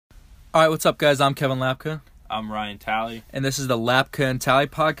All right, what's up, guys? I'm Kevin Lapka. I'm Ryan Talley. And this is the Lapka and Talley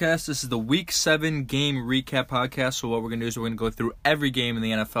podcast. This is the Week 7 game recap podcast. So what we're going to do is we're going to go through every game in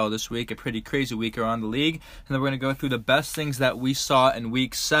the NFL this week, a pretty crazy week around the league. And then we're going to go through the best things that we saw in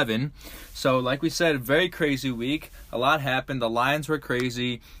Week 7. So like we said, a very crazy week. A lot happened. The Lions were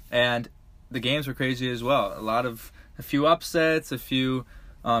crazy, and the games were crazy as well. A few upsets, a few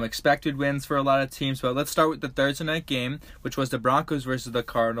expected wins for a lot of teams. But let's start with the Thursday night game, which was the Broncos versus the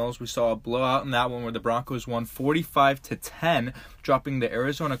Cardinals. We saw a blowout in that one where the Broncos won 45-10, dropping the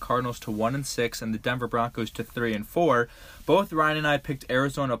Arizona Cardinals to 1-6 and the Denver Broncos to 3-4. Both Ryan and I picked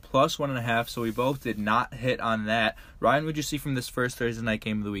Arizona plus 1.5, so we both did not hit on that. Ryan, what did you see from this first Thursday night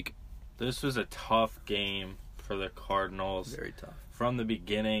game of the week? This was a tough game for the Cardinals. Very tough. From the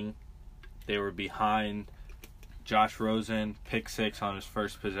beginning, they were behind. Josh Rosen, pick six on his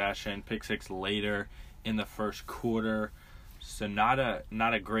first possession, pick six later in the first quarter. So not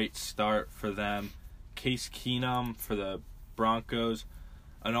a great start for them. Case Keenum for the Broncos,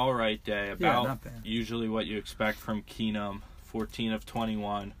 an all right day. About usually what you expect from Keenum. 14 of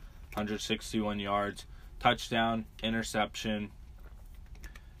 21, 161 yards, touchdown, interception.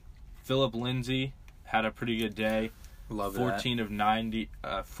 Phillip Lindsay had a pretty good day. Love 14 that. of 90,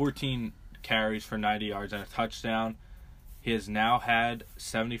 14 carries for 90 yards and a touchdown. He has now had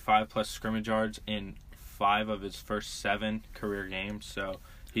 75 plus scrimmage yards in 5 of his first 7 career games, so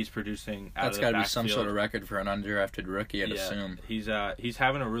he's producing out of the backfield. That's got to be some sort of record for an undrafted rookie, I'd assume. He's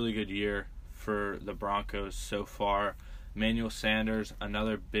having a really good year for the Broncos so far. Emmanuel Sanders,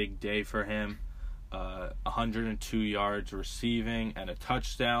 another big day for him. 102 yards receiving and a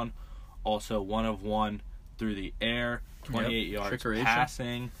touchdown. Also 1 of 1 through the air, 28 yards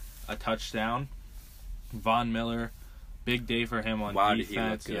passing. A touchdown. Von Miller, big day for him on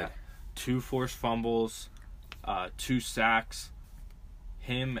defense. Did he look good. 2 forced fumbles, 2 sacks.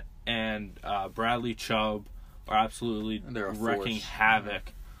 Him and Bradley Chubb are absolutely wrecking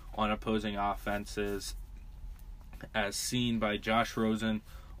havoc on opposing offenses, as seen by Josh Rosen,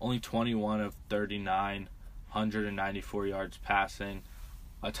 only 21 of 39, 194 yards passing,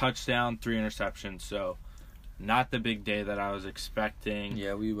 a touchdown, 3 interceptions. So not the big day that I was expecting.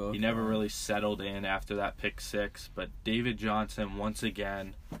 Yeah, we both. He never really settled in after that pick six. But David Johnson, once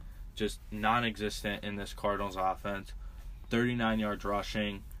again, just non-existent in this Cardinals offense. 39 yards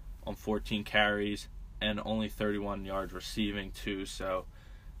rushing on 14 carries and only 31 yards receiving, too. So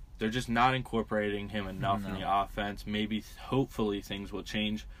they're just not incorporating him enough in the offense. Maybe, hopefully, things will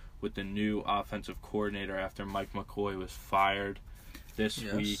change with the new offensive coordinator after Mike McCoy was fired this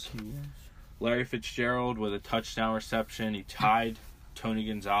week. Larry Fitzgerald with a touchdown reception. He tied Tony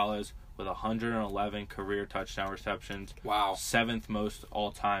Gonzalez with 111 career touchdown receptions. Wow. 7th most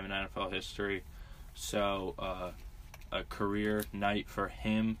all-time in NFL history. So, a career night for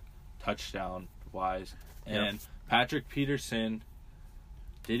him, touchdown-wise. And Patrick Peterson,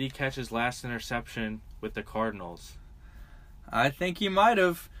 did he catch his last interception with the Cardinals? I think he might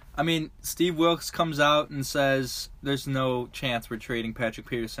have. I mean, Steve Wilkes comes out and says there's no chance we're trading Patrick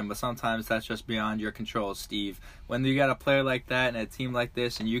Peterson, but sometimes that's just beyond your control, Steve. When you got a player like that and a team like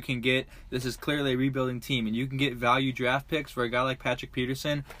this, and you can get, this is clearly a rebuilding team, and you can get value draft picks for a guy like Patrick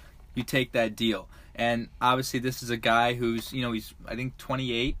Peterson, you take that deal. And obviously this is a guy who's, he's, I think,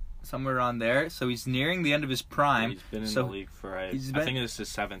 28, somewhere around there, so he's nearing the end of his prime. He's been in the league for, I think it's his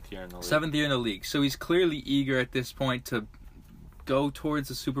 7th year in the league. 7th year in the league. So he's clearly eager at this point to go towards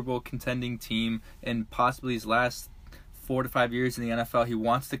a Super Bowl contending team in possibly his last 4 to 5 years in the NFL. He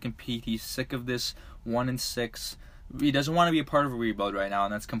wants to compete. He's sick of this 1-6. He doesn't want to be a part of a rebuild right now,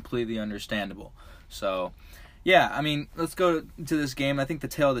 and that's completely understandable. So, yeah, I mean, let's go to this game. I think the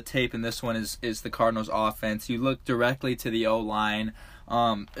tail of the tape in this one is the Cardinals' offense. You look directly to the O-line.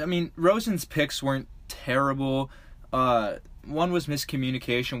 I mean, Rosen's picks weren't terrible. One was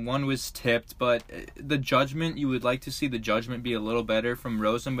miscommunication, one was tipped, but the judgment, you would like to see the judgment be a little better from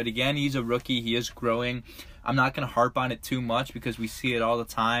Rosen. But again, he's a rookie. He is growing. I'm not going to harp on it too much because we see it all the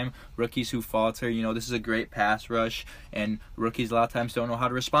time. Rookies who falter, this is a great pass rush, and rookies a lot of times don't know how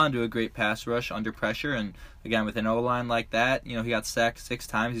to respond to a great pass rush under pressure. And again, with an O-line like that, he got sacked 6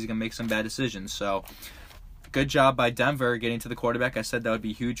 times. He's going to make some bad decisions. So good job by Denver getting to the quarterback. I said that would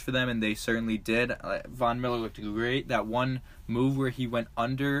be huge for them, and they certainly did. Von Miller looked great. That one move where he went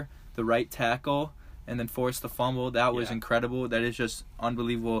under the right tackle and then forced the fumble. That was incredible. That is just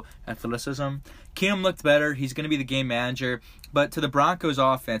unbelievable athleticism. Keenum looked better. He's going to be the game manager. But to the Broncos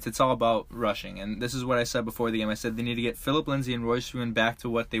offense, it's all about rushing. And this is what I said before the game. I said they need to get Phillip Lindsay and Royce Freeman back to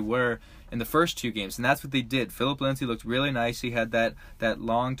what they were in the first 2 games. And that's what they did. Phillip Lindsay looked really nice. He had that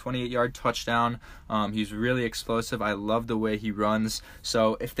long 28-yard touchdown. He's really explosive. I love the way he runs.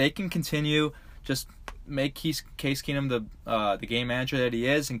 So if they can continue, just make Case Keenum the game manager that he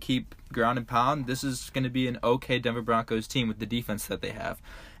is and keep ground and pound, this is going to be an okay Denver Broncos team with the defense that they have.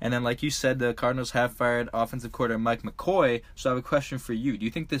 And then, like you said, the Cardinals have fired offensive coordinator Mike McCoy. So I have a question for you. Do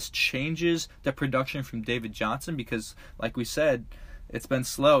you think this changes the production from David Johnson? Because, like we said, it's been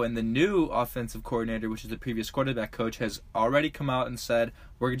slow. And the new offensive coordinator, which is the previous quarterback coach, has already come out and said,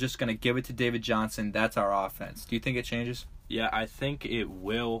 we're just going to give it to David Johnson. That's our offense. Do you think it changes? Yeah, I think it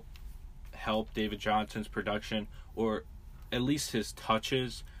will help David Johnson's production, or at least his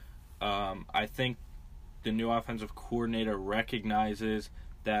touches. I think the new offensive coordinator recognizes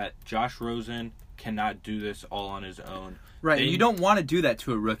that Josh Rosen cannot do this all on his own. Right, you don't want to do that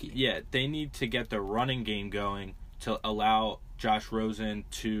to a rookie. Yeah, they need to get the running game going to allow Josh Rosen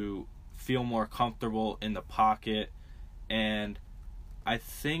to feel more comfortable in the pocket. And I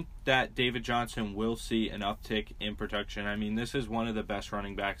think that David Johnson will see an uptick in production. I mean, this is one of the best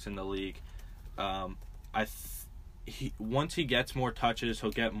running backs in the league. Once he gets more touches, he'll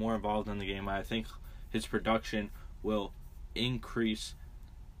get more involved in the game. I think his production will increase.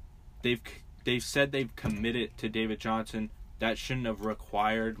 They've said they've committed to David Johnson. That shouldn't have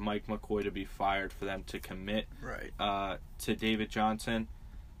required Mike McCoy to be fired for them to commit to David Johnson.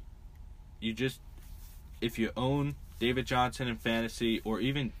 If you own David Johnson in fantasy, or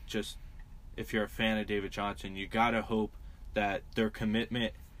even just if you're a fan of David Johnson, you gotta hope that their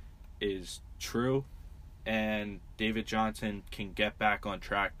commitment is true and David Johnson can get back on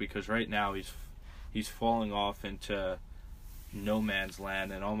track, because right now he's falling off into no man's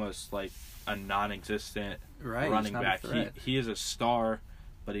land and almost like a non-existent running back. He is a star,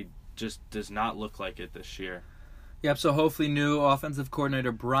 but he just does not look like it this year. Yep, so hopefully new offensive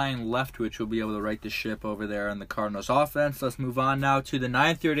coordinator Brian Leftwich will be able to right the ship over there on the Cardinals offense. Let's move on now to the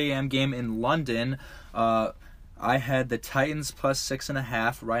 9:30 a.m. game in London. I had the Titans plus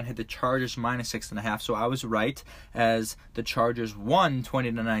 6.5. Ryan had the Chargers minus 6.5. So I was right, as the Chargers won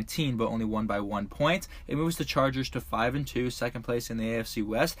 20-19, but only won by 1 point. It moves the Chargers to 5-2, second place in the AFC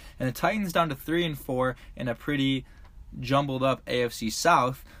West, and the Titans down to 3-4 in a pretty jumbled up AFC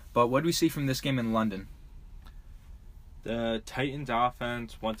South. But what do we see from this game in London? The Titans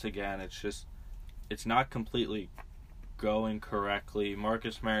offense, once again, it's not completely going correctly.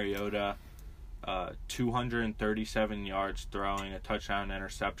 Marcus Mariota, 237 yards throwing, a touchdown,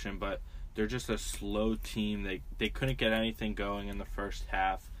 interception, but they're just a slow team. They couldn't get anything going in the first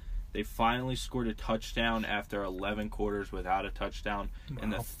half. They finally scored a touchdown after 11 quarters without a touchdown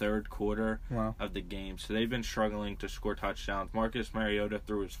in the third quarter of the game. So they've been struggling to score touchdowns. Marcus Mariota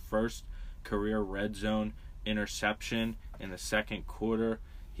threw his first career red zone interception in the second quarter.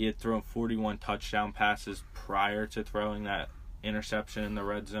 He had thrown 41 touchdown passes prior to throwing that interception in the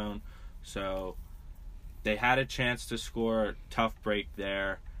red zone. So they had a chance to score a tough break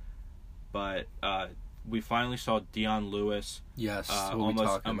there, but we finally saw Dion Lewis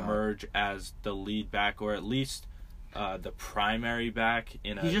almost emerge as the lead back, or at least the primary back.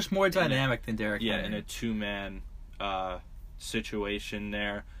 He's just more dynamic than Derek Henry. Yeah, in a two-man situation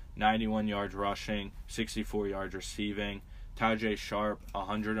there. 91 yards rushing, 64 yards receiving. Tajay Sharp,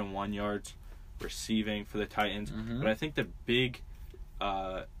 101 yards receiving for the Titans. But I think the big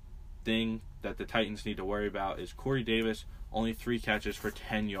thing that the Titans need to worry about is Corey Davis, only 3 catches for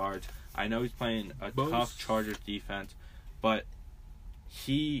 10 yards. I know he's playing a tough Chargers defense, but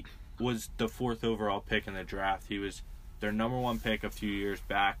he was the 4th overall pick in the draft. He was their number 1 pick a few years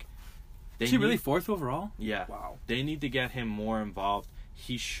back. Is he really 4th overall? Yeah. Wow. They need to get him more involved.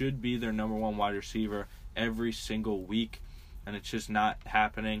 He should be their number 1 wide receiver every single week, and it's just not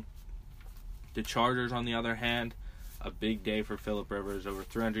happening. The Chargers, on the other hand, a big day for Phillip Rivers, over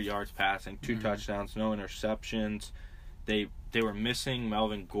 300 yards passing, 2 touchdowns, no interceptions. They were missing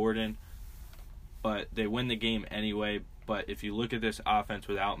Melvin Gordon, but they win the game anyway. But if you look at this offense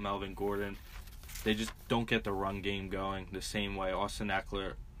without Melvin Gordon, they just don't get the run game going the same way. Austin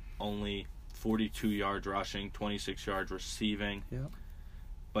Eckler, only 42 yards rushing, 26 yards receiving. Yeah.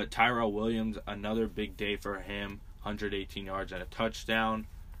 But Tyrell Williams, another big day for him, 118 yards and a touchdown.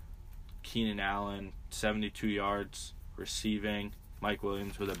 Keenan Allen, 72 yards receiving. Mike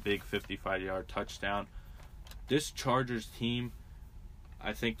Williams with a big 55-yard touchdown. This Chargers team,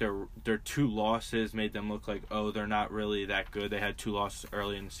 I think their 2 losses made them look like, oh, they're not really that good. They had 2 losses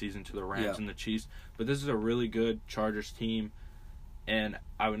early in the season to the Rams and the Chiefs. But this is a really good Chargers team, and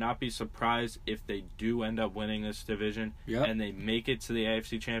I would not be surprised if they do end up winning this division and they make it to the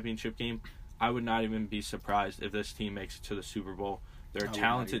AFC Championship game. I would not even be surprised if this team makes it to the Super Bowl. They're a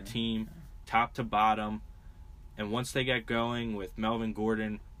talented team, top to bottom. And once they get going with Melvin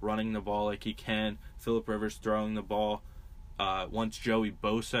Gordon running the ball like he can, Phillip Rivers throwing the ball, once Joey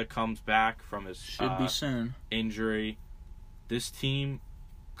Bosa comes back from his be soon. Injury, this team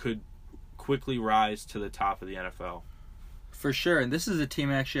could quickly rise to the top of the NFL. For sure. And this is a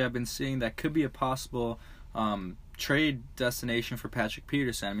team actually I've been seeing that could be a possible trade destination for Patrick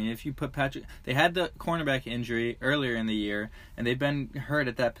Peterson. I mean, if you put they had the cornerback injury earlier in the year, and they've been hurt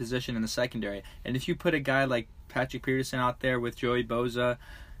at that position in the secondary. And if you put a guy like Patrick Peterson out there with Joey Bosa,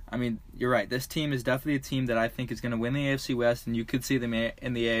 I mean, you're right. This team is definitely a team that I think is going to win the AFC West, and you could see them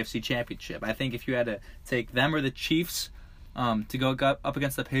in the AFC Championship. I think if you had to take them or the Chiefs to go up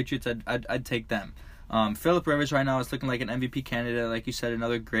against the Patriots, I'd take them. Phillip Rivers right now is looking like an MVP candidate. Like you said,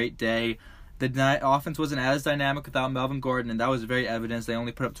 another great day. The offense wasn't as dynamic without Melvin Gordon, and that was very evident. They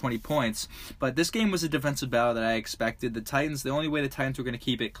only put up 20 points. But this game was a defensive battle that I expected. The only way the Titans were going to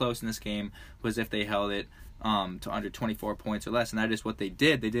keep it close in this game was if they held it to under 24 points or less, and that is what they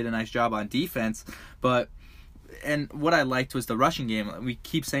did. They did a nice job on defense. And what I liked was the rushing game. We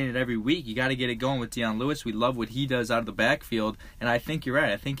keep saying it every week. You got to get it going with Deion Lewis. We love what he does out of the backfield, and I think you're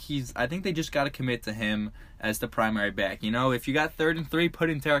right. I think they just got to commit to him as the primary back. You know, if you got 3rd and 3, put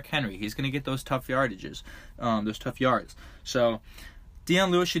in Derrick Henry. He's going to get those tough yardages, those tough yards. So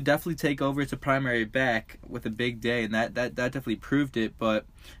Deion Lewis should definitely take over as a primary back with a big day, and that definitely proved it. But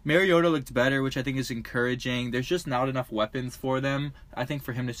Mariota looked better, which I think is encouraging. There's just not enough weapons for them, I think,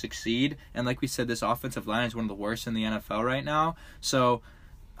 for him to succeed. And like we said, this offensive line is one of the worst in the NFL right now. So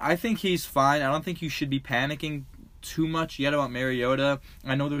I think he's fine. I don't think you should be panicking too much yet about Mariota.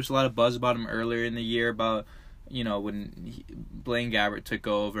 I know there was a lot of buzz about him earlier in the year about, you know, when Blaine Gabbert took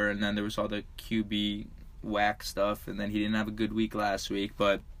over, and then there was all the QB whack stuff, and then he didn't have a good week last week.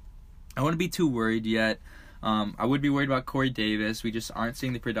 But I wouldn't be too worried yet. I would be worried about Corey Davis. We just aren't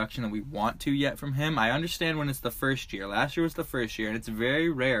seeing the production that we want to yet from him. I understand when it's the first year. Last year was the first year, and it's very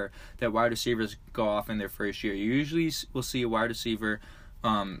rare that wide receivers go off in their first year. You usually will see a wide receiver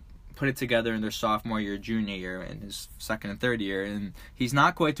put it together in their sophomore year, junior year, in his 2nd and 3rd year, and he's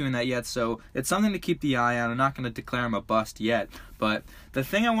not quite doing that yet, so it's something to keep the eye on. I'm not going to declare him a bust yet, but the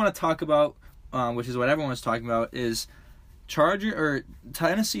thing I want to talk about, which is what everyone was talking about, is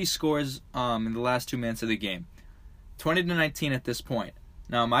Tennessee scores in the last 2 minutes of the game, 20-19 at this point.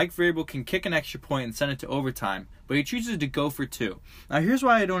 Now, Mike Vrabel can kick an extra point and send it to overtime, but he chooses to go for 2. Now, here's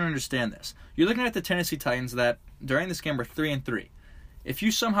why I don't understand this. You're looking at the Tennessee Titans that during this game were 3-3. If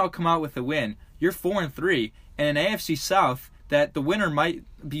you somehow come out with a win, you're 4-3, and an AFC South that the winner might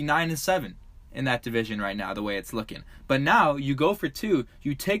be 9-7 in that division right now, the way it's looking. But now you go for 2,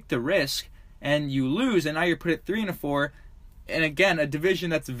 you take the risk, and you lose, and now you're put at 3-4. And again, a division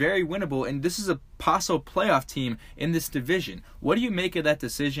that's very winnable, and this is a possible playoff team in this division. What do you make of that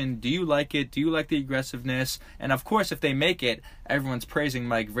decision? Do you like it? Do you like the aggressiveness? And of course, if they make it, everyone's praising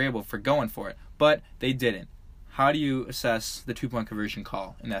Mike Vrabel for going for it. But they didn't. How do you assess the 2-point conversion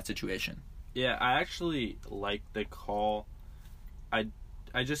call in that situation? Yeah, I actually like the call. I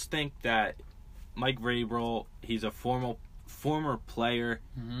just think that Mike Vrabel, he's a former player.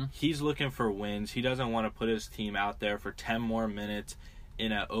 Mm-hmm. He's looking for wins. He doesn't want to put his team out there for 10 more minutes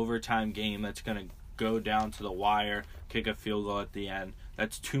in an overtime game that's going to go down to the wire, kick a field goal at the end.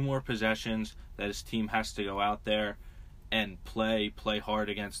 That's 2 more possessions that his team has to go out there and play hard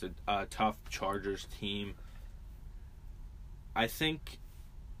against a tough Chargers team. I think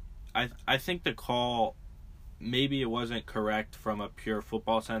the call, maybe it wasn't correct from a pure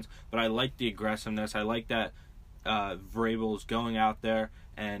football sense, but I like the aggressiveness. I like that Vrabel's going out there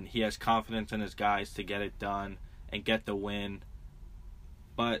and he has confidence in his guys to get it done and get the win.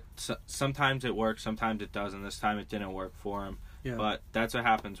 But sometimes it works, sometimes it doesn't. This time it didn't work for him. Yeah. But that's what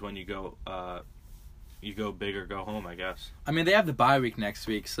happens when you go big or go home, I guess. I mean, they have the bye week next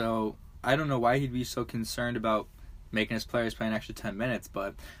week, so I don't know why he'd be so concerned about making his players play an extra 10 minutes.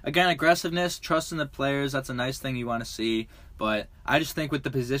 But again, aggressiveness, trust in the players, that's a nice thing you want to see. But I just think with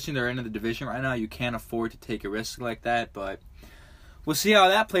the position they're in the division right now, you can't afford to take a risk like that. But we'll see how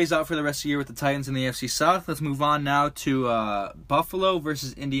that plays out for the rest of the year with the Titans in the AFC South. Let's move on now to Buffalo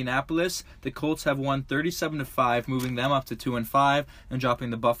versus Indianapolis. The Colts have won 37-5, moving them up to 2-5, and dropping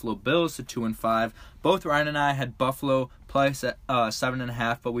the Buffalo Bills to 2-5. Both Ryan and I had Buffalo plus at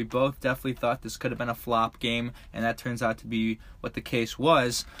 7.5, but we both definitely thought this could have been a flop game, and that turns out to be what the case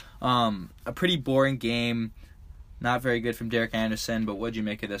was. A pretty boring game, not very good from Derek Anderson, but what'd you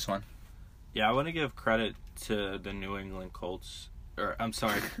make of this one? Yeah, I want to give credit to the New England Colts. Or, I'm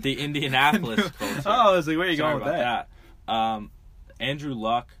sorry, the Indianapolis Colts. I was like, where are you going with that? Andrew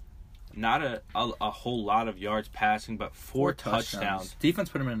Luck, not a whole lot of yards passing, but four touchdowns. Defense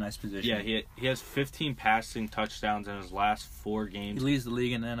put him in a nice position. Yeah, he has 15 passing touchdowns in his last 4 games. He leads the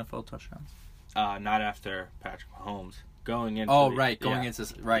league in NFL touchdowns. Not after Patrick Mahomes. Going into So Patrick yeah.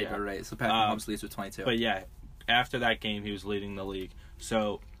 Mahomes leads with 22. But yeah, after that game, he was leading the league.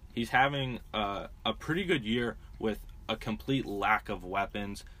 So he's having a pretty good year with a complete lack of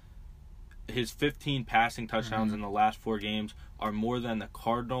weapons. His 15 passing touchdowns in the last 4 games are more than the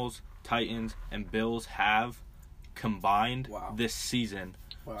Cardinals, Titans, and Bills have combined this season.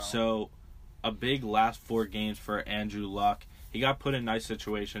 Wow. So a big last 4 games for Andrew Luck. He got put in nice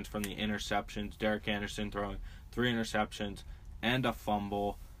situations from the interceptions. Derek Anderson throwing 3 interceptions and a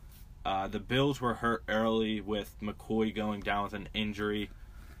fumble. The Bills were hurt early with McCoy going down with an injury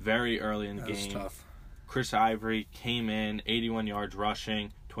very early in the game. That was tough. Chris Ivory came in, 81 yards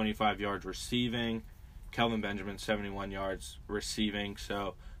rushing, 25 yards receiving. Kelvin Benjamin, 71 yards receiving.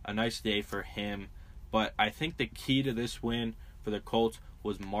 So a nice day for him. But I think the key to this win for the Colts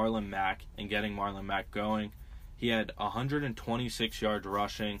was Marlon Mack and getting Marlon Mack going. He had 126 yards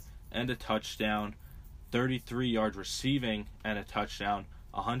rushing and a touchdown, 33 yards receiving and a touchdown,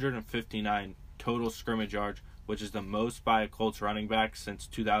 159 total scrimmage yards, which is the most by a Colts running back since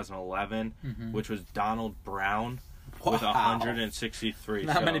 2011, which was Donald Brown with 163.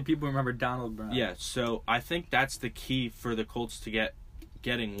 Not many people remember Donald Brown. Yeah, so I think that's the key for the Colts to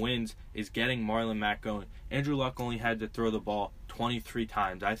getting wins is getting Marlon Mack going. Andrew Luck only had to throw the ball 23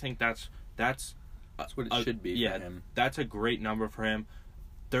 times. I think that's what it should be for him. That's a great number for him.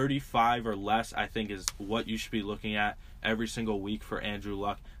 35 or less, I think, is what you should be looking at every single week for Andrew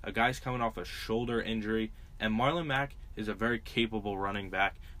Luck. A guy's coming off a shoulder injury, and Marlon Mack is a very capable running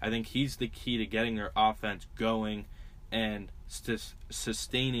back. I think he's the key to getting their offense going and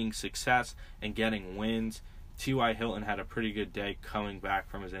sustaining success and getting wins. T.Y. Hilton had a pretty good day coming back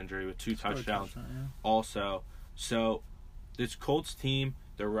from his injury with 2 touchdowns also. So this Colts team,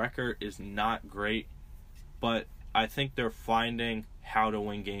 their record is not great, but I think they're finding how to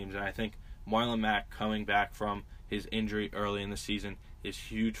win games, and I think Marlon Mack coming back from his injury early in the season is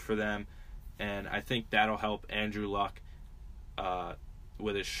huge for them, and I think that'll help Andrew Luck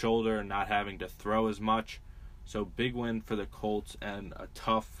with his shoulder not having to throw as much. So big win for the Colts and a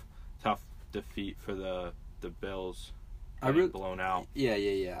tough defeat for the Bills getting blown out. Yeah.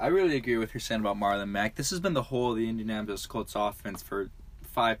 I really agree with what you're saying about Marlon Mack. This has been the whole of the Indianapolis Colts offense for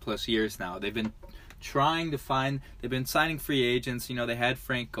 5+ years now. They've been they've been signing free agents. You know, they had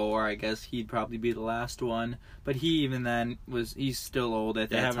Frank Gore. I guess he'd probably be the last one, but he even then he's still old at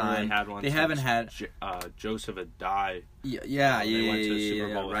that time. They haven't had Joseph Adai. Yeah. They went to the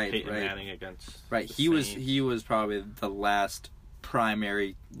Super Bowl with Peyton Manning against. Right, he was probably the last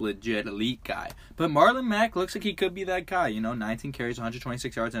primary legit elite guy. But Marlon Mack looks like he could be that guy. 19 carries,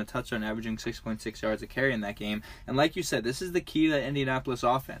 126 yards, and a touchdown, averaging 6.6 yards a carry in that game. And like you said, this is the key to the Indianapolis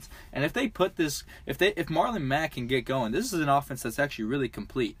offense. And if Marlon Mack can get going, this is an offense that's actually really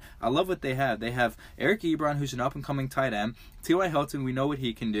complete. I love what they have. They have Eric Ebron, who's an up-and-coming tight end. T.Y. Hilton, we know what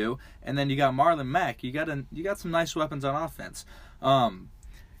he can do. And then you got Marlon Mack. You got some nice weapons on offense.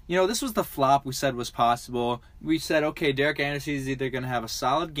 This was the flop we said was possible. We said, okay, Derek Anderson is either going to have a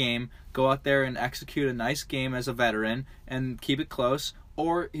solid game, go out there and execute a nice game as a veteran and keep it close,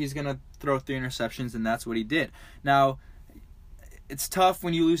 or he's going to throw 3 interceptions, and that's what he did. Now, it's tough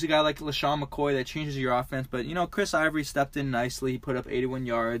when you lose a guy like LaShawn McCoy that changes your offense, but, Chris Ivory stepped in nicely. He put up 81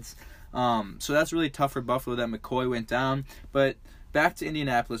 yards. So that's really tough for Buffalo that McCoy went down. But back to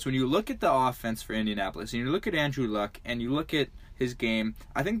Indianapolis. When you look at the offense for Indianapolis, and you look at Andrew Luck, and you look at his game,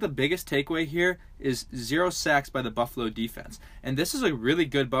 I think the biggest takeaway here is 0 sacks by the Buffalo defense. And this is a really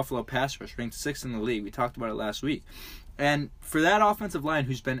good Buffalo pass rush, ranked 6th in the league. We talked about it last week. And for that offensive line,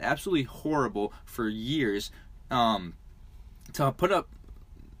 who's been absolutely horrible for years, to put up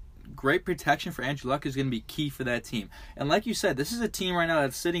great protection for Andrew Luck is going to be key for that team. And like you said, this is a team right now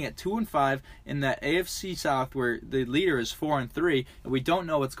that's sitting at 2-5 in that AFC South where the leader is 4-3, and we don't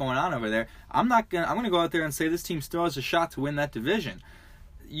know what's going on over there. I'm going to go out there and say this team still has a shot to win that division.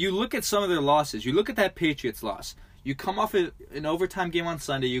 You look at some of their losses. You look at that Patriots loss. You come off an overtime game on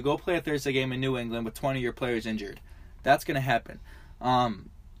Sunday. You go play a Thursday game in New England with 20 of your players injured. That's going to happen.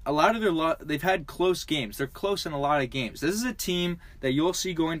 A lot of they've had close games. They're close in a lot of games. This is a team that you'll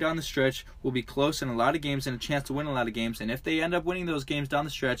see going down the stretch will be close in a lot of games and a chance to win a lot of games. And if they end up winning those games down the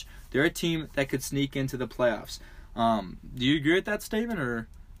stretch, they're a team that could sneak into the playoffs. Do you agree with that statement, or?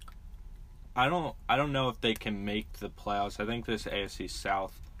 I don't know if they can make the playoffs. I think this AFC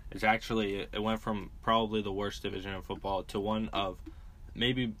South is actually, it went from probably the worst division in football to one of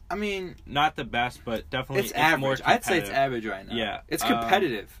maybe, I mean, not the best, but definitely it's average. More I'd say it's average right now. Yeah, it's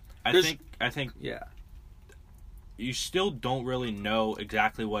competitive. I think yeah. You still don't really know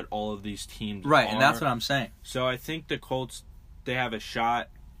exactly what all of these teams right, are. And that's what I'm saying. So I think the Colts, they have a shot.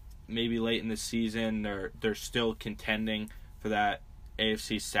 Maybe late in the season, they're still contending for that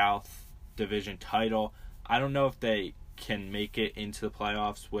AFC South division title. I don't know if they can make it into the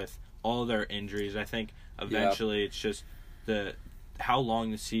playoffs with all their injuries. I think eventually it's just how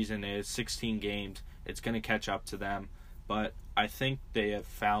long the season is, 16 games. It's going to catch up to them. But I think they have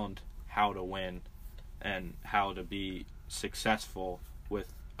found how to win and how to be successful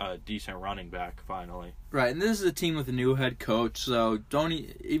with a decent running back finally. Right, and this is a team with a new head coach, so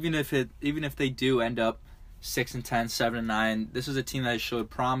even if they do end up 6-10, 7-9, this is a team that showed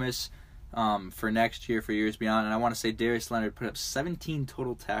promise for next year, for years beyond. And I want to say Darius Leonard put up 17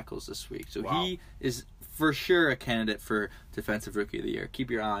 total tackles this week, so wow. He is for sure a candidate for Defensive Rookie of the Year. Keep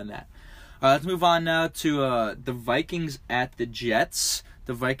your eye on that. Let's move on now to the Vikings at the Jets.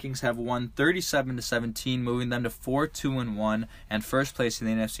 The Vikings have won 37-17, moving them to 4-2-1 and first place in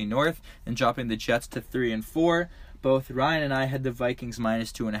the NFC North, and dropping the Jets to 3-4. Both Ryan and I had the Vikings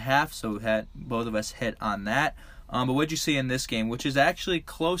 -2.5, so both of us hit on that. But what'd you see in this game, which is actually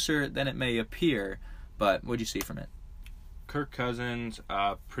closer than it may appear? But what'd you see from it? Kirk Cousins,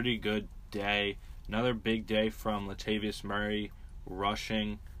 pretty good day. Another big day from Latavius Murray,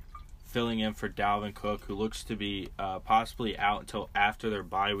 rushing, filling in for Dalvin Cook, who looks to be possibly out until after their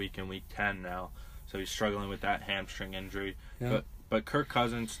bye week in Week 10 now. So he's struggling with that hamstring injury. Yeah. But Kirk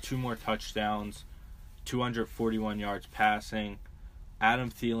Cousins, 2 more touchdowns, 241 yards passing. Adam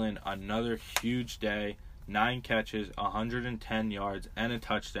Thielen, another huge day, 9 catches, 110 yards, and a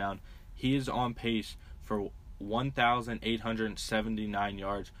touchdown. He is on pace for 1,879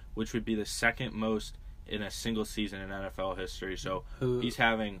 yards, which would be the second most in a single season in NFL history. So he's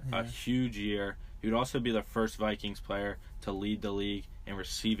having a huge year. He would also be the first Vikings player to lead the league in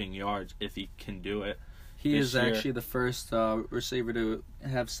receiving yards if he can do it. He is actually the first receiver to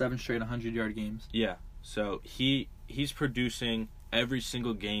have 7 straight 100-yard games. Yeah, so he's producing every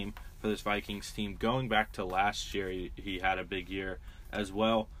single game for this Vikings team. Going back to last year, he had a big year as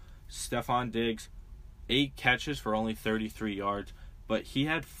well. Stephon Diggs, 8 catches for only 33 yards. But he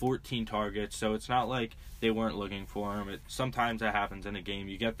had 14 targets, so it's not like they weren't looking for him. Sometimes that happens in a game.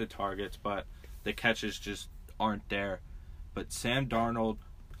 You get the targets, but the catches just aren't there. But Sam Darnold,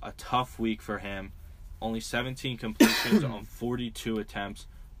 a tough week for him. Only 17 completions on 42 attempts,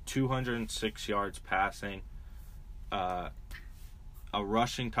 206 yards passing, a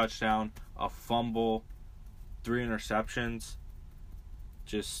rushing touchdown, a fumble, 3 interceptions.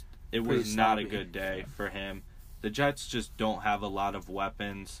 It was not a good day for him. The Jets just don't have a lot of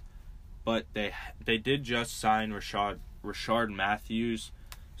weapons, but they did just sign Rashard Matthews,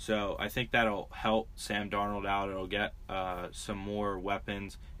 so I think that'll help Sam Darnold out. It'll get some more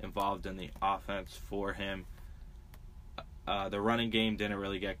weapons involved in the offense for him. The running game didn't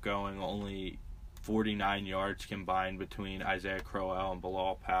really get going, only 49 yards combined between Isaiah Crowell and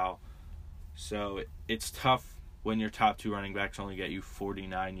Bilal Powell. So it's tough when your top 2 running backs only get you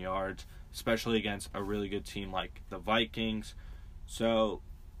 49 yards. Especially against a really good team like the Vikings. So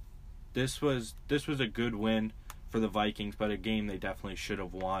this was a good win for the Vikings, but a game they definitely should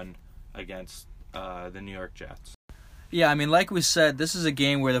have won against the New York Jets. Yeah, I mean, like we said, this is a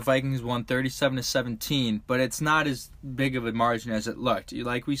game where the Vikings won 37-17, but it's not as big of a margin as it looked.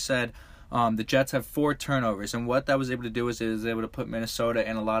 Like we said, the Jets have 4 turnovers, and what that was able to do is it was able to put Minnesota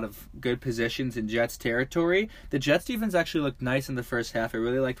in a lot of good positions in Jets territory. The Jets defense actually looked nice in the first half. I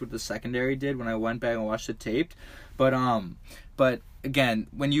really liked what the secondary did when I went back and watched the tape. But again,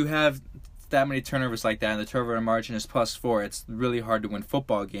 when you have that many turnovers like that and the turnover margin is +4, it's really hard to win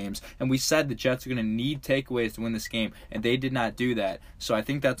football games. And we said the Jets are going to need takeaways to win this game, and they did not do that. So I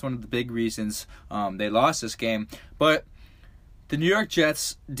think that's one of the big reasons they lost this game. But the New York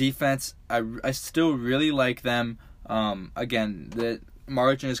Jets defense, I still really like them. Again, the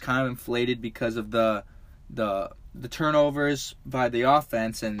margin is kind of inflated because of the turnovers by the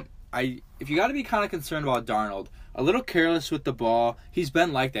offense, and if you got to be kind of concerned about Darnold, a little careless with the ball. He's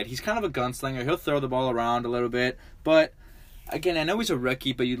been like that. He's kind of a gunslinger. He'll throw the ball around a little bit. But, again, I know he's a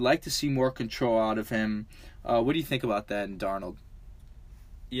rookie, but you'd like to see more control out of him. What do you think about that in Darnold?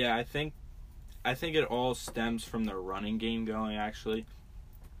 Yeah, I think it all stems from the running game going, actually.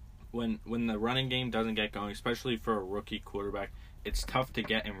 When the running game doesn't get going, especially for a rookie quarterback, it's tough to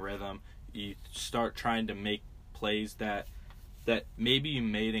get in rhythm. You start trying to make plays that maybe you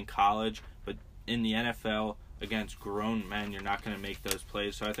made in college, but in the NFL against grown men, you're not going to make those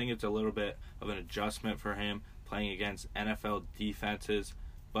plays. So I think it's a little bit of an adjustment for him playing against NFL defenses.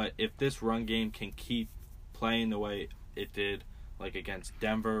 But if this run game can keep playing the way it did, like against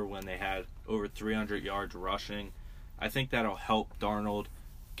Denver when they had over 300 yards rushing, I think that'll help Darnold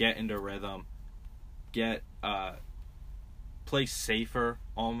get into rhythm, play safer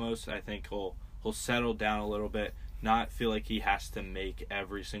almost. I think he'll settle down a little bit, not feel like he has to make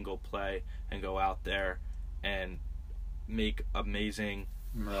every single play and go out there and make amazing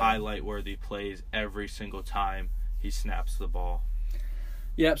highlight-worthy plays every single time he snaps the ball.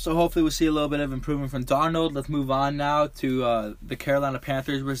 Yep, so hopefully we'll see a little bit of improvement from Darnold. Let's move on now to the Carolina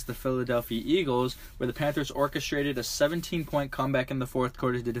Panthers versus the Philadelphia Eagles, where the Panthers orchestrated a 17-point comeback in the fourth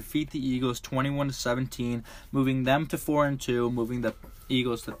quarter to defeat the Eagles 21-17, moving them to 4-2, moving the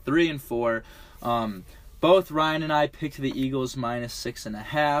Eagles to 3-4. Both Ryan and I picked the Eagles minus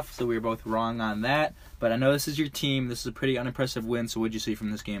 6.5, so we were both wrong on that. But I know this is your team. This is a pretty unimpressive win, so what did you see from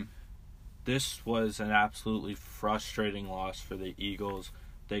this game? This was an absolutely frustrating loss for the Eagles.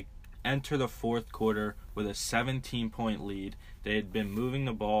 They enter the fourth quarter with a 17-point lead. They had been moving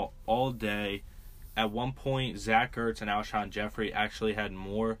the ball all day. At one point, Zach Ertz and Alshon Jeffrey actually had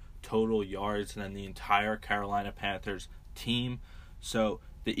more total yards than the entire Carolina Panthers team. So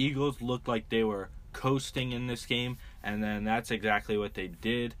the Eagles looked like they were coasting in this game, and then that's exactly what they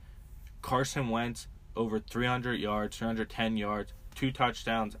did. Carson Wentz, over 300 yards, 310 yards, 2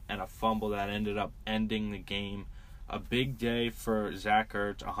 touchdowns, and a fumble that ended up ending the game. A big day for Zach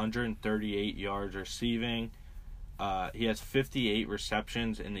Ertz, 138 yards receiving. He has 58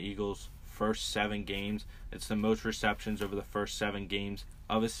 receptions in the Eagles' first 7 games. It's the most receptions over the first 7 games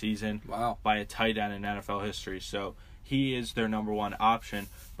of a season by a tight end in NFL history. So he is their number one option.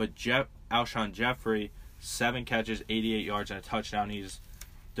 But Alshon Jeffrey, 7 catches, 88 yards, and a touchdown. He's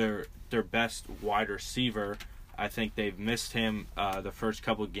their best wide receiver. I think they've missed him the first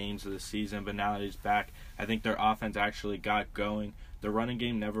couple of games of the season, but now that he's back, I think their offense actually got going. The running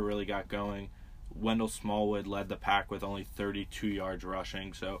game never really got going. Wendell Smallwood led the pack with only 32 yards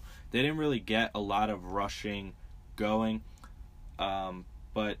rushing, so they didn't really get a lot of rushing going.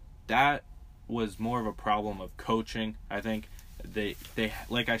 But that was more of a problem of coaching. I think they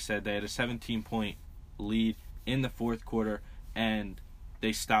like I said, they had a 17-point lead in the fourth quarter, and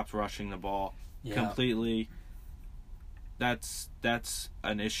they stopped rushing the ball completely. That's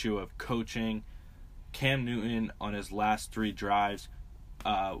an issue of coaching. Cam Newton on his last 3 drives,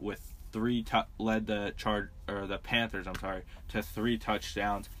 led the Panthers to 3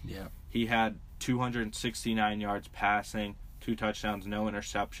 touchdowns. Yeah, he had 269 yards passing, 2 touchdowns, no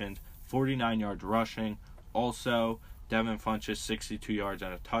interceptions, 49 yards rushing. Also, Devin Funchess 62 yards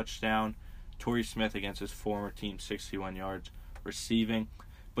and a touchdown. Torrey Smith against his former team 61 yards receiving.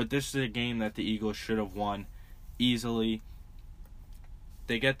 But this is a game that the Eagles should have won easily.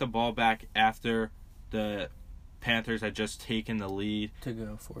 They get the ball back after the Panthers had just taken the lead. To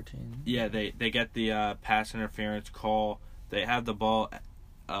go 14. Yeah, they get the pass interference call. They have the ball,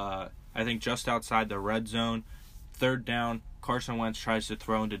 I think, just outside the red zone. 3rd down, Carson Wentz tries to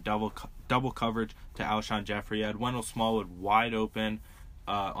throw into double coverage to Alshon Jeffrey. He had Wendell Smallwood wide open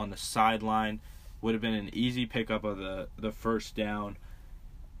on the sideline. Would have been an easy pickup of the first down.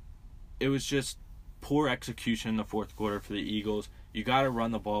 It was just poor execution in the fourth quarter for the Eagles. You got to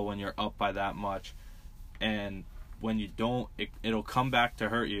run the ball when you're up by that much. And when you don't, it'll come back to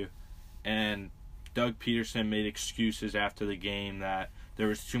hurt you. And Doug Peterson made excuses after the game that there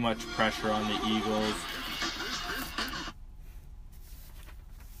was too much pressure on the Eagles.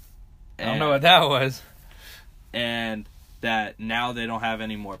 I don't know what that was. And that now they don't have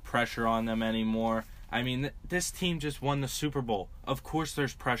any more pressure on them anymore. I mean, this team just won the Super Bowl. Of course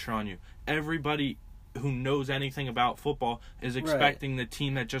there's pressure on you. Everybody who knows anything about football is expecting the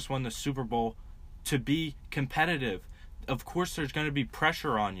team that just won the Super Bowl to be competitive. Of course there's going to be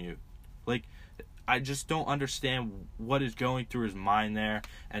pressure on you. Like, I just don't understand what is going through his mind there.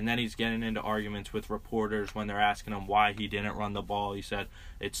 And then he's getting into arguments with reporters when they're asking him why he didn't run the ball. He said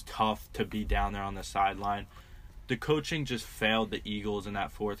it's tough to be down there on the sideline. The coaching just failed the Eagles in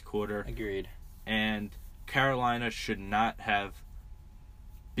that fourth quarter. Agreed. And Carolina should not have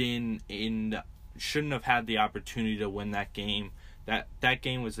shouldn't have had the opportunity to win that game. That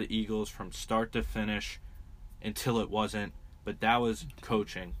game was the Eagles from start to finish until it wasn't, but that was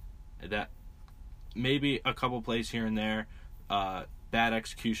coaching. That maybe a couple plays here and there, bad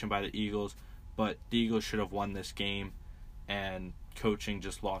execution by the Eagles, but the Eagles should have won this game, and coaching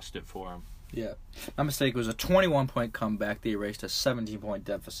just lost it for them. Yeah. My mistake was a 21-point comeback. They erased a 17-point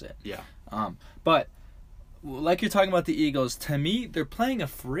deficit. Yeah. But like you're talking about the Eagles, to me, they're playing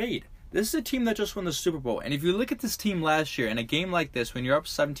afraid. This is a team that just won the Super Bowl. And if you look at this team last year, in a game like this, when you're up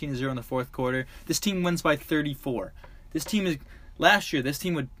 17-0 in the fourth quarter, this team wins by 34. Last year, this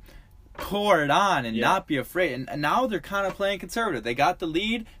team would pour it on and not be afraid. And now they're kind of playing conservative. They got the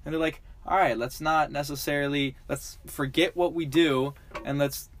lead, and they're like, all right, let's forget what we do, and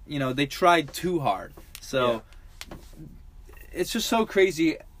they tried too hard. So it's just so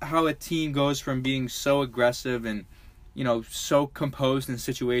crazy how a team goes from being so aggressive and, so composed in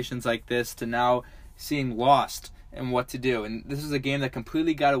situations like this to now seeing lost and what to do. And this is a game that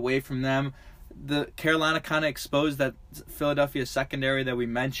completely got away from them. The Carolina kind of exposed that Philadelphia secondary that we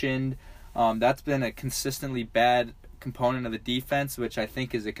mentioned. That's been a consistently bad component of the defense, which I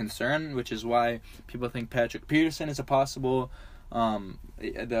think is a concern, which is why people think Patrick Peterson is a possible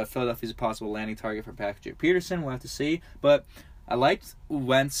Philadelphia's a possible landing target for Patrick Peterson. We'll have to see. But I liked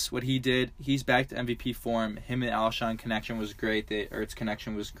Wentz, what he did. He's back to MVP form. Him and Alshon connection was great. The Ertz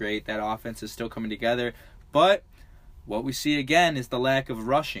connection was great. That offense is still coming together. But what we see again is the lack of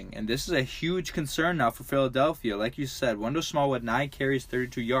rushing. And this is a huge concern now for Philadelphia. Like you said, Wendell Smallwood, 9 carries,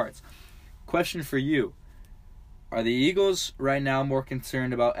 32 yards. Question for you. Are the Eagles right now more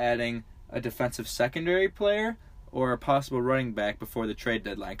concerned about adding a defensive secondary player or a possible running back before the trade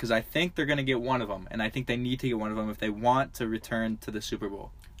deadline? Because I think they're going to get one of them, and I think they need to get one of them if they want to return to the Super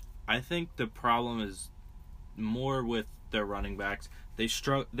Bowl. I think the problem is more with their running backs. They've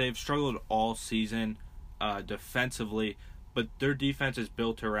struggled all season defensively, but their defense is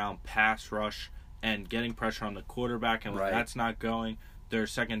built around pass rush and getting pressure on the quarterback, and when that's not going, their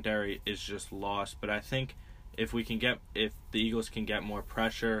secondary is just lost. But I think if the Eagles can get more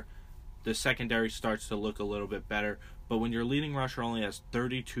pressure, the secondary starts to look a little bit better. But when your leading rusher only has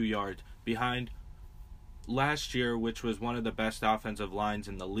 32 yards behind last year, which was one of the best offensive lines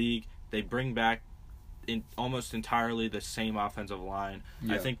in the league, they bring back almost entirely the same offensive line.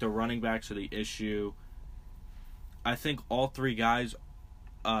 Yeah. I think the running backs are the issue. I think all three guys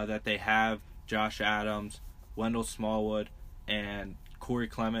that they have, Josh Adams, Wendell Smallwood, and Corey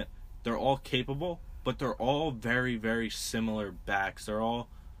Clement, they're all capable, but they're all very, very similar backs. They're all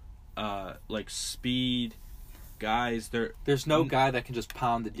speed guys. There's no guy that can just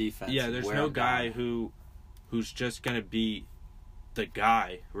pound the defense. Yeah, there's no guy who's just gonna be the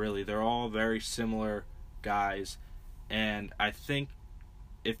guy. Really, they're all very similar guys, and I think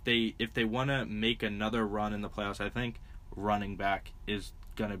if they want to make another run in the playoffs, I think running back is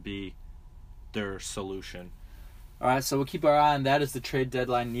gonna be their solution. All right, so we'll keep our eye on that as the trade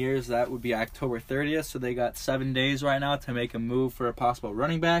deadline nears. That would be October 30th, so they got 7 days right now to make a move for a possible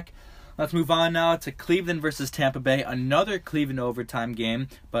running back. Let's move on now to Cleveland versus Tampa Bay. Another Cleveland overtime game,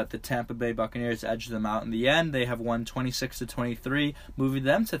 but the Tampa Bay Buccaneers edged them out in the end. They have won 26-23, moving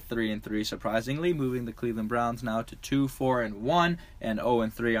them to 3-3, surprisingly, moving the Cleveland Browns now to 2-4-1 and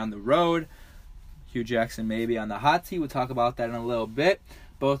 0-3 on the road. Hugh Jackson maybe on the hot seat. We'll talk about that in a little bit.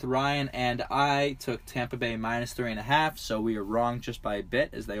 Both Ryan and I took Tampa Bay -3.5, so we are wrong just by a bit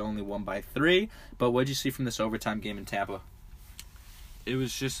as they only won by 3. But what did you see from this overtime game in Tampa? It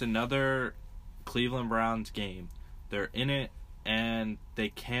was just another Cleveland Browns game. They're in it, and they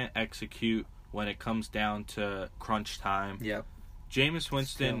can't execute when it comes down to crunch time. Yep. Jameis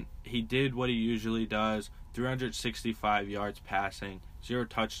Winston, he did what he usually does, 365 yards passing, 0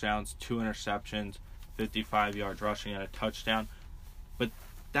 touchdowns, 2 interceptions, 55 yards rushing and a touchdown. But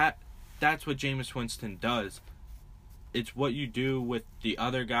that's what Jameis Winston does. It's what you do with the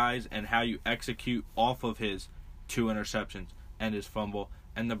other guys and how you execute off of his 2 interceptions and his fumble.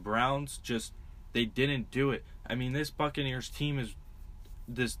 And the Browns they didn't do it. I mean, this Buccaneers team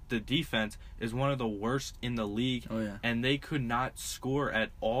the defense is one of the worst in the league. Oh, yeah. And they could not score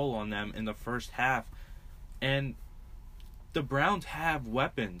at all on them in the first half. And the Browns have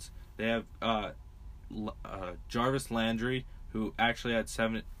weapons. They have Jarvis Landry, who actually had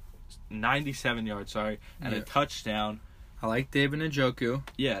 97 yards, and a touchdown. I like David Njoku.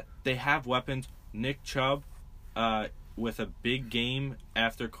 Yeah, they have weapons. Nick Chubb, with a big game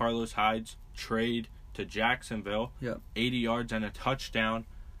after Carlos Hyde's trade to Jacksonville. Yep. 80 yards and a touchdown.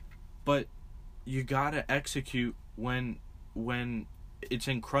 But you gotta execute when it's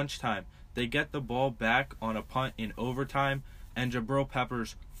in crunch time. They get the ball back on a punt in overtime. and Jabril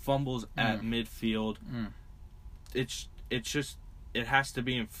Peppers fumbles at midfield. It's just, it has to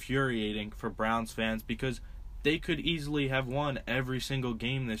be infuriating for Browns fans because they could easily have won every single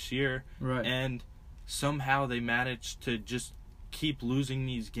game this year. Right. And somehow they managed to just keep losing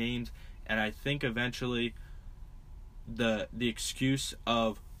these games. And I think eventually the excuse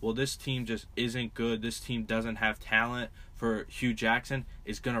of, well, this team just isn't good, this team doesn't have talent for Hugh Jackson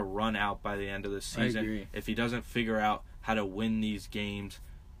is going to run out by the end of the season. I agree. If he doesn't figure out how to win these games.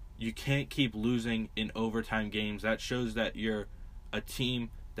 You can't keep losing in overtime games. That shows that you're a team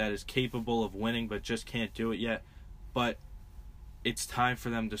that is capable of winning but just can't do it yet. But it's time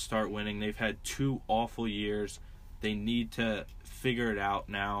for them to start winning. They've had 2 awful years. They need to figure it out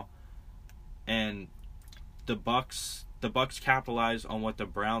now. And the Bucks capitalized on what the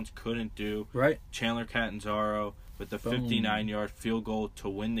Browns couldn't do. Right. Chandler Catanzaro with the 59-yard field goal to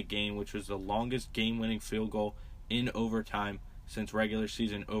win the game, which was the longest game-winning field goal in overtime since regular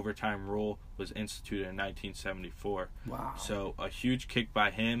season overtime rule was instituted in 1974. Wow. So a huge kick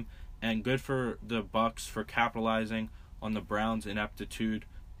by him, and good for the Bucks for capitalizing on the Browns' ineptitude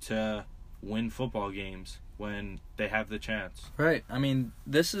to win football games when they have the chance. Right. I mean,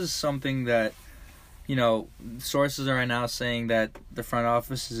 this is something that, sources are right now saying that the front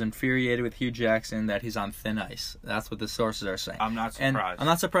office is infuriated with Hugh Jackson, that he's on thin ice. That's what the sources are saying. I'm not And surprised. I'm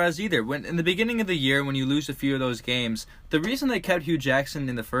not surprised either. When in the beginning of the year, when you lose a few of those games, the reason they kept Hugh Jackson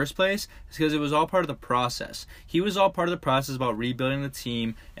in the first place is because it was all part of the process. He was all part of the process about rebuilding the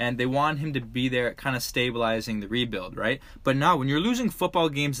team, and they wanted him to be there kind of stabilizing the rebuild, right? But now, when you're losing football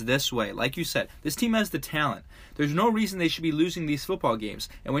games this way, like you said, this team has the talent. There's no reason they should be losing these football games.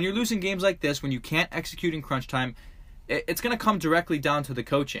 And when you're losing games like this, when you can't execute in crunch time, it's going to come directly down to the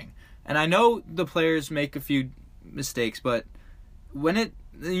coaching. And I know the players make a few mistakes, but when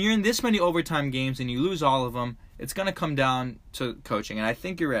you're in this many overtime games and you lose all of them, it's going to come down to coaching. And I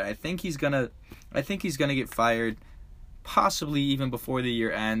think you're right. I think he's going to get fired, possibly even before the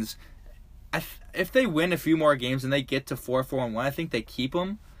year ends. If they win a few more games and they get to 4-4-1, I think they keep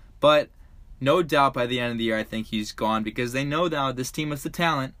him. But no doubt by the end of the year, I think he's gone because they know now this team has the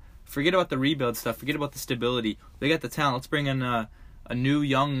talent. Forget about the rebuild stuff. Forget about the stability. They got the talent. Let's bring in a new,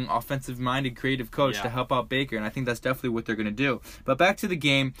 young, offensive-minded, creative coach to help out Baker, and I think that's definitely what they're going to do. But back to the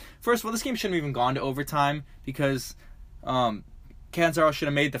game. First of all, this game shouldn't have even gone to overtime because Catanzaro should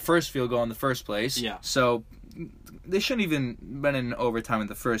have made the first field goal in the first place. Yeah. So they shouldn't even been in overtime in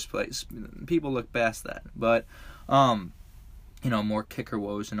the first place. People look past that. But more kicker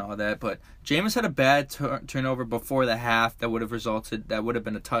woes and all that. But Jameis had a bad turnover before the half that would have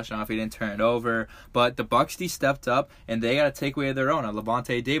been a touchdown if he didn't turn it over. But the Bucs stepped up, and they got a takeaway of their own.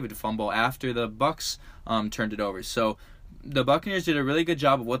 Levante David to fumble after the Bucs turned it over. So the Buccaneers did a really good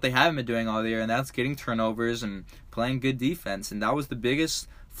job of what they haven't been doing all year, and that's getting turnovers and playing good defense. And that was the biggest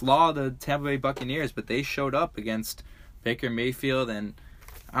flaw of the Tampa Bay Buccaneers, but they showed up against Baker Mayfield, and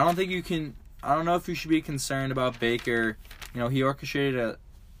I don't know if you should be concerned about Baker. He orchestrated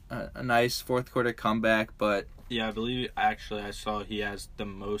a nice fourth quarter comeback, but yeah, I believe I saw he has the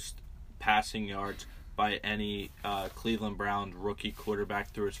most passing yards by any Cleveland Brown rookie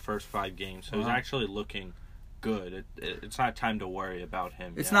quarterback through his first 5 games. So he's actually looking good. It's not time to worry about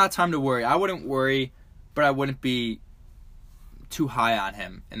him. It's not time to worry. I wouldn't worry, but I wouldn't be too high on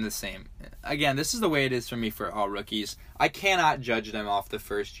him in the same. Again, this is the way it is for me for all rookies. I cannot judge them off the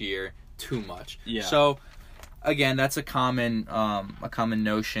first year too much. Yeah. So again, that's a common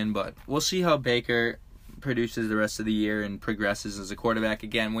notion, but we'll see how Baker produces the rest of the year and progresses as a quarterback.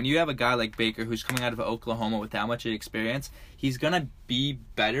 Again, when you have a guy like Baker who's coming out of Oklahoma with that much experience, he's going to be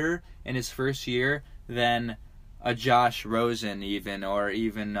better in his first year than a Josh Rosen or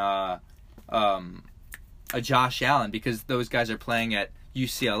even a Josh Allen, because those guys are playing at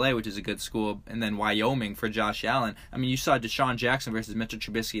UCLA, which is a good school, and then Wyoming for Josh Allen. I mean, you saw Deshaun Jackson versus Mitchell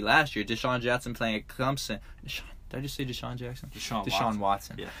Trubisky last year. Deshaun Jackson playing at Clemson. Did I just say Deshaun Jackson? Deshaun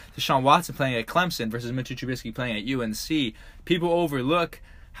Watson. Yeah. Deshaun Watson playing at Clemson versus Mitchell Trubisky playing at UNC. People overlook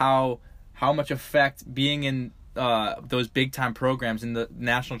how much effect being in those big time programs in the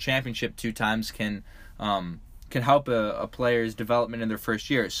national championship 2 times can help a player's development in their first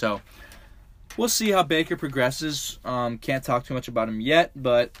year. So we'll see how Baker progresses. Can't talk too much about him yet,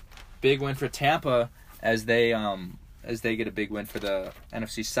 but big win for Tampa as they get a big win for the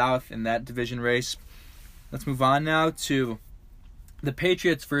NFC South in that division race. Let's move on now to the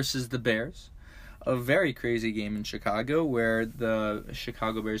Patriots versus the Bears. A very crazy game in Chicago where the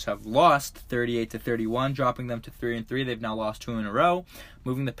Chicago Bears have lost 38-31, dropping them to 3-3. They've now lost 2 in a row,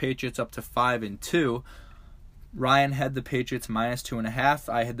 moving the Patriots up to 5-2. Ryan had the Patriots -2.5.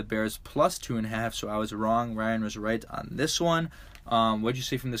 I had the Bears +2.5, so I was wrong. Ryan was right on this one. What'd you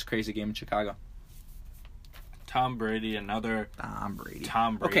see from this crazy game in Chicago? Tom Brady, another Tom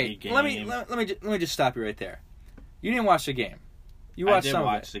Brady game. Let me just stop you right there. You didn't watch the game. You watched some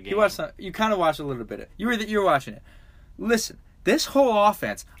of it. the game. You watched some. You kind of watched a little bit of it. You were watching it. Listen, this whole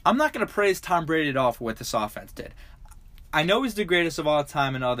offense. I'm not going to praise Tom Brady at all for what this offense did. I know he's the greatest of all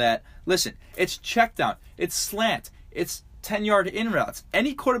time and all that. Listen, it's check down, it's slant, it's 10-yard in routes.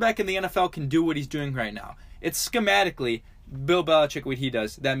 Any quarterback in the NFL can do what he's doing right now. It's schematically Bill Belichick, what he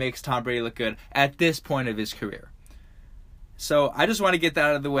does, that makes Tom Brady look good at this point of his career. So I just want to get that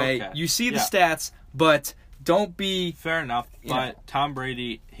out of the way. Okay. You see the stats, but don't be... Fair enough, but Tom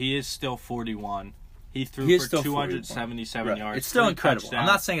Brady, he is still 41. He threw for 277 yards. It's still incredible. I'm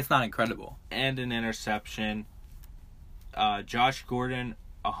not saying it's not incredible. And an interception. Josh Gordon,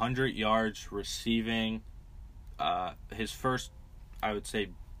 100 yards receiving. His first, I would say,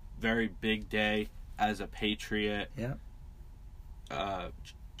 very big day as a Patriot. Yeah.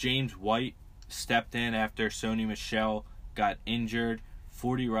 James White stepped in after Sony Michel got injured.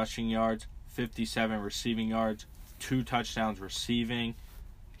 40 rushing yards, 57 receiving yards, 2 touchdowns receiving.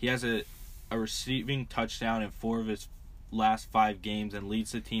 He has a receiving touchdown in 4 of his last 5 games and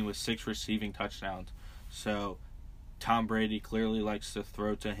leads the team with 6 receiving touchdowns. So Tom Brady clearly likes to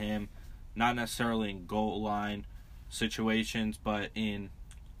throw to him, not necessarily in goal line situations, but in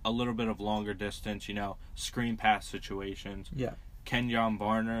a little bit of longer distance, screen pass situations. Yeah. Kenyon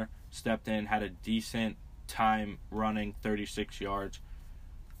Barner stepped in, had a decent time running 36 yards.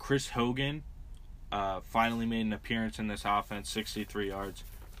 Chris Hogan finally made an appearance in this offense, 63 yards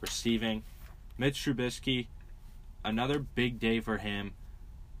receiving. Mitch Trubisky, another big day for him.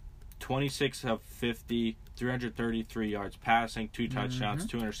 26 of 50, 333 yards passing, 2 touchdowns,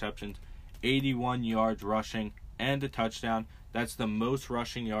 2 interceptions, 81 yards rushing, and a touchdown. That's the most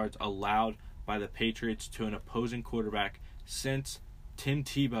rushing yards allowed by the Patriots to an opposing quarterback since Tim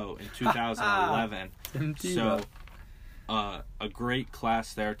Tebow in 2011. Tim Tebow. So, a great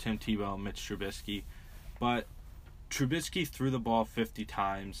class there, Tim Tebow and Mitch Trubisky. But Trubisky threw the ball 50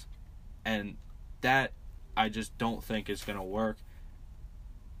 times, and that I just don't think is going to work.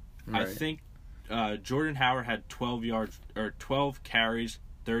 Right. I think Jordan Howard had 12 carries,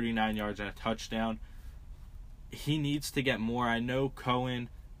 39 yards, and a touchdown. He needs to get more. I know Cohen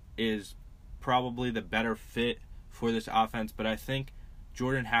is probably the better fit for this offense, but I think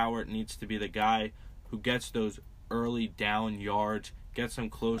Jordan Howard needs to be the guy who gets those early down yards, gets them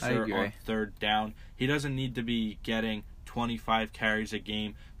closer on 3rd down. He doesn't need to be getting 25 carries a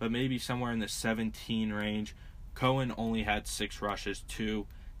game, but maybe somewhere in the 17 range. Cohen only had 6 rushes, 2.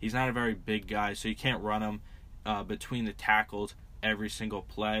 He's not a very big guy, so you can't run him between the tackles every single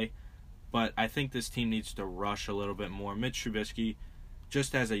play. But I think this team needs to rush a little bit more. Mitch Trubisky,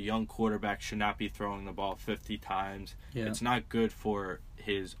 just as a young quarterback, should not be throwing the ball 50 times. Yeah. It's not good for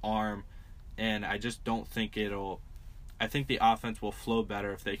his arm, and I just don't think I think the offense will flow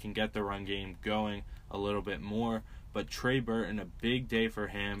better if they can get the run game going a little bit more. But Trey Burton, a big day for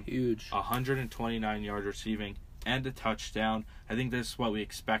him. Huge. 129 yards receiving and a touchdown. I think this is what we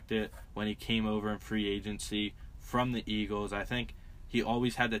expected when he came over in free agency from the Eagles. I think he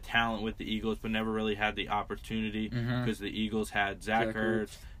always had the talent with the Eagles, but never really had the opportunity because the Eagles had Zach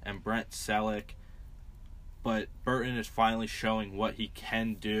Ertz and Brent Selleck. But Burton is finally showing what he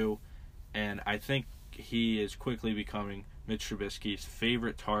can do, and I think he is quickly becoming Mitch Trubisky's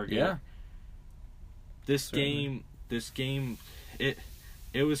favorite target. Yeah. This game,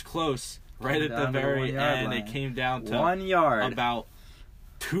 it was close. Right at the very end, it came down to 1 yard, about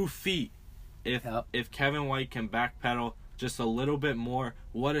 2 feet. If Kevin White can backpedal just a little bit more,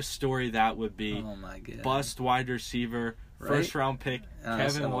 what a story that would be. Oh my God. Bust wide receiver, first round pick,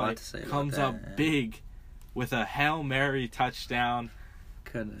 Kevin White comes up big with a Hail Mary touchdown.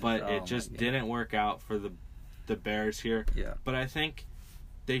 But it just didn't work out for the Bears here. Yeah. But I think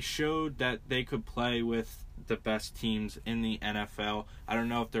they showed that they could play with the best teams in the NFL. I don't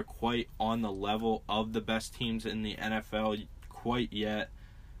know if they're quite on the level of the best teams in the NFL quite yet,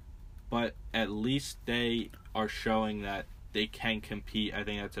 but at least they are showing that they can compete. I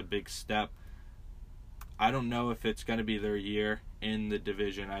think that's a big step. I don't know if it's going to be their year in the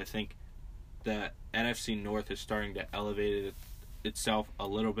division. I think the NFC North is starting to elevate itself a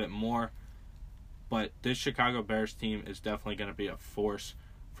little bit more, but this Chicago Bears team is definitely going to be a force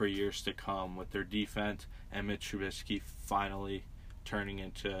for years to come with their defense and Mitch Trubisky finally turning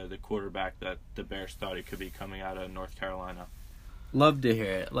into the quarterback that the Bears thought he could be coming out of North Carolina. Love to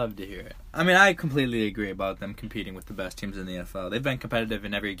hear it. I mean, I completely agree about them competing with the best teams in the NFL. They've been competitive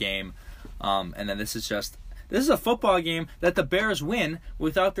in every game, and then this This is a football game that the Bears win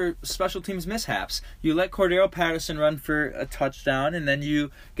without their special teams mishaps. You let Cordero Patterson run for a touchdown, and then you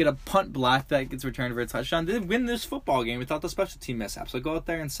get a punt block that gets returned for a touchdown. They win this football game without the special team mishaps. So go out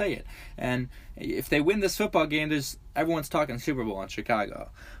there and say it. And if they win this football game, everyone's talking Super Bowl in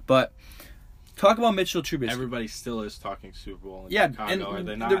Chicago. But talk about Mitchell Trubisky. Everybody still is talking Super Bowl in Chicago, and are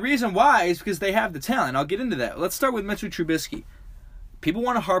they not? The reason why is because they have the talent. I'll get into that. Let's start with Mitchell Trubisky. People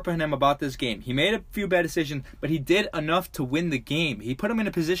want to harp on him about this game. He made a few bad decisions, but he did enough to win the game. He put him in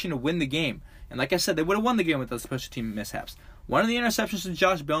a position to win the game. And like I said, they would have won the game with those special team mishaps. One of the interceptions to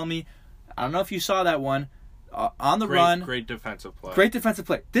Josh Bellamy, I don't know if you saw that one, on the run. Great defensive play. Great defensive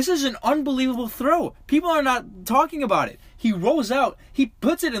play. This is an unbelievable throw. People are not talking about it. He rolls out. He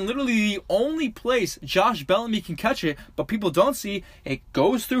puts it in literally the only place Josh Bellamy can catch it, but people don't see. It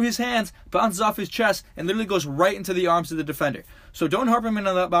goes through his hands, bounces off his chest, and literally goes right into the arms of the defender. So don't harp him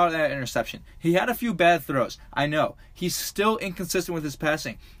about that interception. He had a few bad throws. I know. He's still inconsistent with his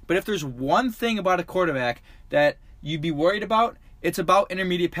passing. But if there's one thing about a quarterback that you'd be worried about, it's about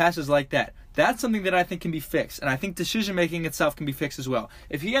intermediate passes like that. That's something that I think can be fixed, and I think decision-making itself can be fixed as well.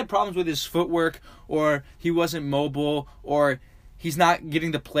 If he had problems with his footwork, or he wasn't mobile, or he's not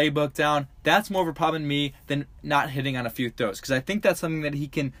getting the playbook down, that's more of a problem to me than not hitting on a few throws, because I think that's something that he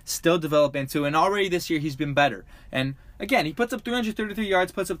can still develop into, and already this year he's been better. And again, he puts up 333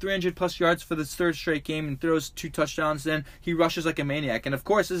 yards, puts up 300-plus yards for the third straight game, and throws 2 touchdowns, then he rushes like a maniac. And of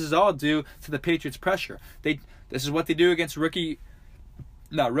course, this is all due to the Patriots' pressure. This is what they do against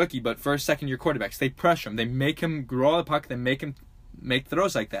first, second-year quarterbacks. They pressure him. They make him grow out of the pocket. They make him make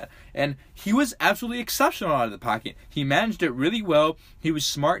throws like that. And he was absolutely exceptional out of the pocket. He managed it really well. He was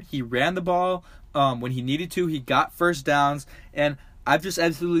smart. He ran the ball when he needed to. He got first downs. And I've just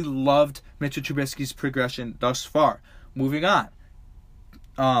absolutely loved Mitchell Trubisky's progression thus far. Moving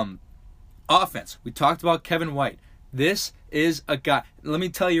on. Offense. We talked about Kevin White. This is a guy. Let me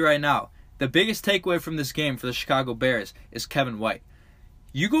tell you right now, the biggest takeaway from this game for the Chicago Bears is Kevin White.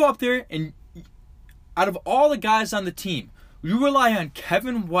 You go up there, and out of all the guys on the team, you rely on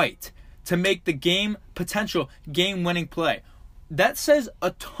Kevin White to make the game-winning play. That says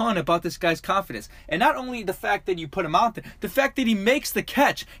a ton about this guy's confidence. And not only the fact that you put him out there, the fact that he makes the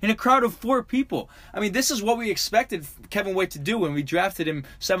catch in a crowd of 4 people. I mean, this is what we expected Kevin White to do when we drafted him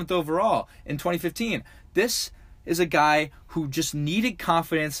 7th overall in 2015. This is a guy who just needed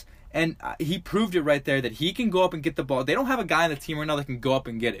confidence. And he proved it right there that he can go up and get the ball. They don't have a guy on the team right now that can go up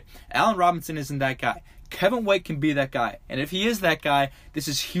and get it. Allen Robinson isn't that guy. Kevin White can be that guy. And if he is that guy, this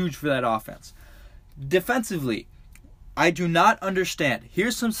is huge for that offense. Defensively, I do not understand.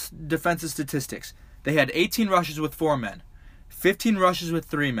 Here's some defensive statistics. They had 18 rushes with 4 men, 15 rushes with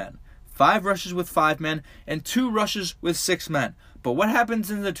 3 men, 5 rushes with 5 men, and 2 rushes with 6 men. But what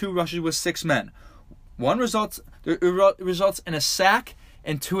happens in the 2 rushes with 6 men? One results in a sack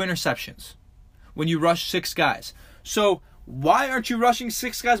and 2 interceptions when you rush 6 guys. So why aren't you rushing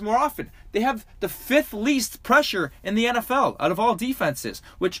 6 guys more often? They have the 5th least pressure in the NFL out of all defenses,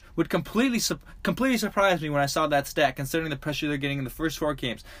 which would completely surprise me when I saw that stat, considering the pressure they're getting in the first 4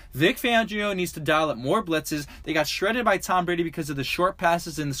 games. Vic Fangio needs to dial up more blitzes. They got shredded by Tom Brady because of the short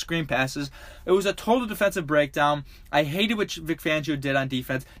passes and the screen passes. It was a total defensive breakdown. I hated what Vic Fangio did on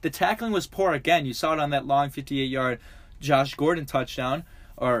defense. The tackling was poor again. You saw it on that long 58-yard Josh Gordon touchdown,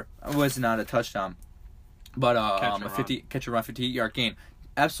 or it was not a touchdown, but a catch and run 58-yard gain.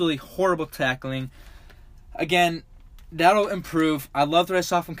 Absolutely horrible tackling. Again, that'll improve. I love what I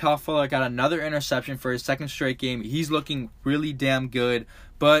saw from Kyle Fuller. Got another interception for his 2nd straight game. He's looking really damn good.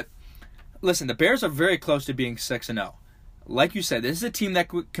 But listen, the Bears are very close to being 6-0. Like you said, this is a team that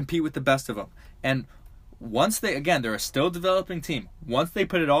could compete with the best of them. And once they're a still developing team. Once they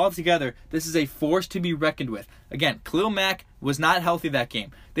put it all together, this is a force to be reckoned with. Again, Khalil Mack was not healthy that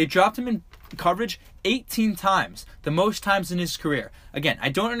game. They dropped him in coverage 18 times, the most times in his career. Again, I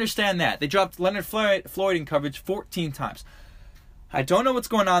don't understand that. They dropped Leonard Floyd in coverage 14 times. I don't know what's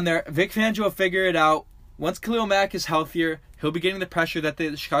going on there. Vic Fangio will figure it out. Once Khalil Mack is healthier, he'll be getting the pressure that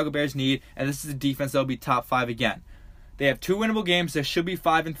the Chicago Bears need, and this is a defense that will be top 5 again. They have 2 winnable games. They should be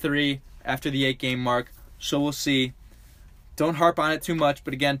 5-3 after the 8-game mark. So we'll see. Don't harp on it too much.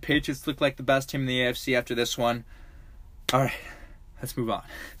 But again, Patriots look like the best team in the AFC after this one. All right, let's move on.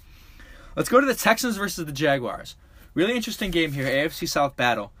 Let's go to the Texans versus the Jaguars. Really interesting game here, AFC South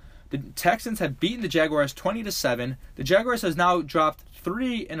battle. The Texans had beaten the Jaguars 20-7. The Jaguars has now dropped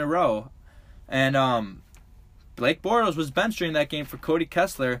 3 in a row. And Blake Bortles was benched during that game for Cody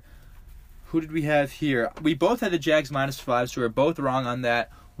Kessler. Who did we have here? We both had the Jags -5, so we were both wrong on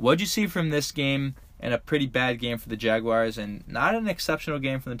that. What'd you see from this game? And a pretty bad game for the Jaguars, and not an exceptional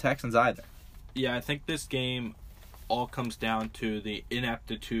game for the Texans either. Yeah, I think this game all comes down to the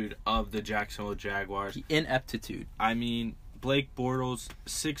ineptitude of the Jacksonville Jaguars. The ineptitude. I mean, Blake Bortles,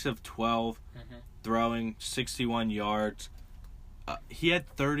 6 of 12, throwing 61 yards. He had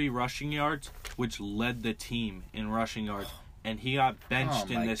 30 rushing yards, which led the team in rushing yards, and he got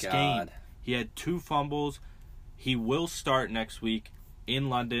benched in this game. He had 2 fumbles. He will start next week in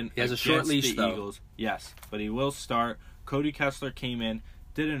London. He has a short leash, though. Eagles. Yes, but he will start. Cody Kessler came in,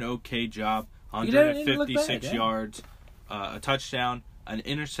 did an okay job. 156 yards, a touchdown, an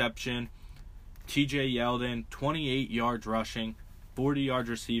interception. T.J. Yeldon, 28 yards rushing, 40 yards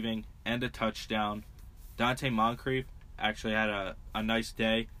receiving, and a touchdown. Dante Moncrief actually had a nice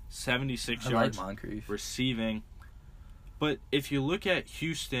day, 76 yards receiving. But if you look at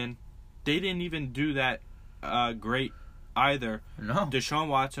Houston, they didn't even do that great either. No. Deshaun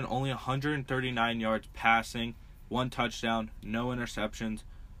Watson, only 139 yards passing, 1 touchdown, no interceptions.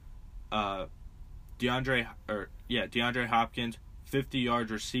 DeAndre Hopkins, 50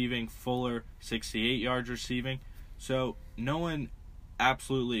 yards receiving. Fuller, 68 yards receiving. So no one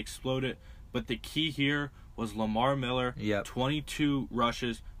absolutely exploded. But the key here was Lamar Miller, 22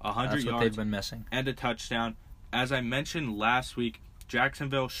 rushes, 100 yards, they've been missing, and a touchdown. As I mentioned last week,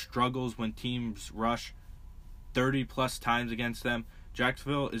 Jacksonville struggles when teams rush 30-plus times against them.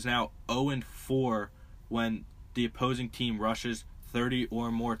 Jacksonville is now 0-4 when the opposing team rushes 30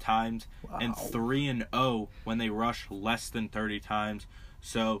 or more times, and 3-0 when they rush less than 30 times.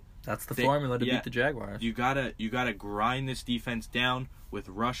 So that's the formula to beat the Jaguars. You gotta grind this defense down with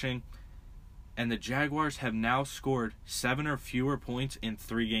rushing, and the Jaguars have now scored 7 or fewer points in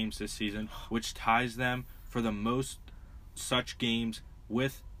 3 games this season, which ties them for the most such games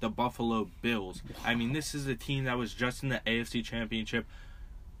with the Buffalo Bills. I mean, this is a team that was just in the AFC Championship.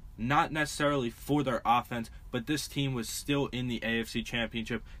 Not necessarily for their offense, but this team was still in the AFC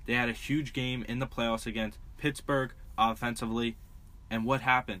Championship. They had a huge game in the playoffs against Pittsburgh offensively. And what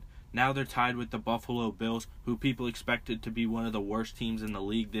happened? Now they're tied with the Buffalo Bills, who people expected to be one of the worst teams in the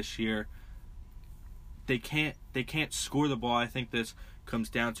league this year. They can't score the ball. I think this comes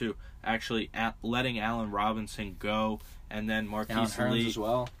down to actually letting Allen Robinson go, and then Marquise Lee as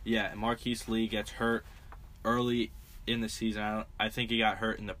well. Yeah, Marquise Lee gets hurt early in the season. I think he got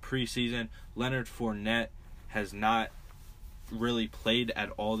hurt in the preseason. Leonard Fournette has not really played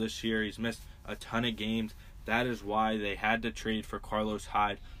at all this year. He's missed a ton of games. That is why they had to trade for Carlos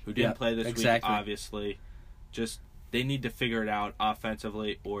Hyde, who didn't play this week, obviously. Just, they need to figure it out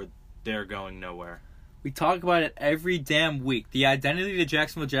offensively, or they're going nowhere. We talk about it every damn week. The identity of the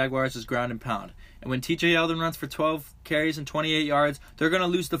Jacksonville Jaguars is ground and pound. And when T.J. Yeldon runs for 12 carries and 28 yards, they're going to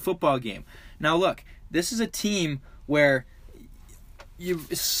lose the football game. Now, look, this is a team where you're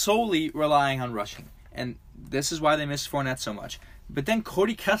solely relying on rushing. And this is why they miss Fournette so much. But then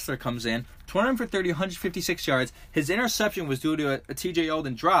Cody Kessler comes in, 29 for 30, 156 yards. His interception was due to a T.J.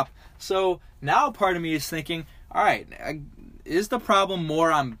 Yeldon drop. So now part of me is thinking, all right, is the problem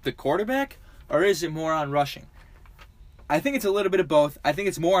more on the quarterback or is it more on rushing? I think it's a little bit of both. I think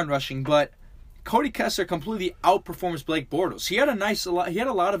it's more on rushing, but Cody Kessler completely outperforms Blake Bortles. He had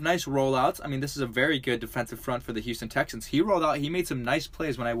a lot of nice rollouts. I mean, this is a very good defensive front for the Houston Texans. He rolled out. He made some nice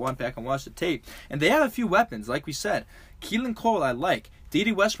plays when I went back and watched the tape. And they have a few weapons, like we said. Keelan Cole, I like.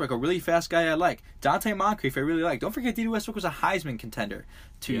 Dede Westbrook, a really fast guy, I like. Dante Moncrief, I really like. Don't forget, Dede Westbrook was a Heisman contender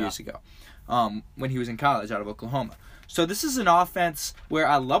 2 years ago when he was in college out of Oklahoma. So this is an offense where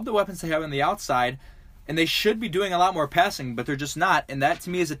I love the weapons they have on the outside, and they should be doing a lot more passing, but they're just not. And that, to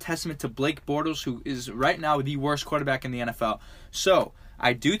me, is a testament to Blake Bortles, who is right now the worst quarterback in the NFL. So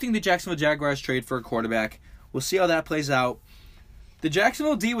I do think the Jacksonville Jaguars trade for a quarterback. We'll see how that plays out. The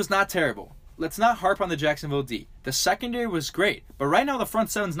Jacksonville D was not terrible. Let's not harp on the Jacksonville D. The secondary was great, but right now the front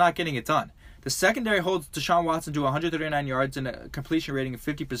seven's not getting it done. The secondary holds Deshaun Watson to 139 yards and a completion rating of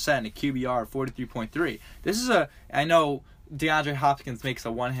 50% and a QBR of 43.3. This is I know DeAndre Hopkins makes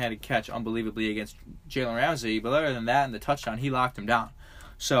a one-handed catch unbelievably against Jalen Ramsey, but other than that and the touchdown, he locked him down.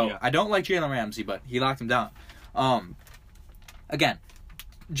 So I don't like Jalen Ramsey, but he locked him down. Again,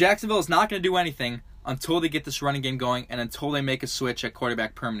 Jacksonville is not going to do anything until they get this running game going and until they make a switch at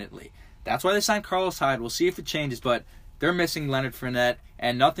quarterback permanently. That's why they signed Carlos Hyde. We'll see if it changes, but they're missing Leonard Fournette,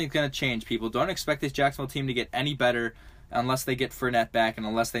 and nothing's going to change, people. Don't expect this Jacksonville team to get any better unless they get Fournette back and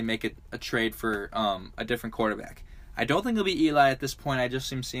unless they make a trade for a different quarterback. I don't think it'll be Eli at this point. I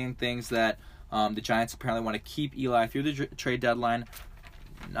just am seeing things that the Giants apparently want to keep Eli through the trade deadline.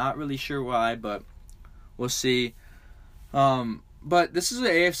 Not really sure why, but we'll see. But this is an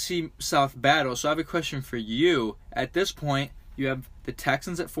AFC South battle, so I have a question for you. At this point, you have the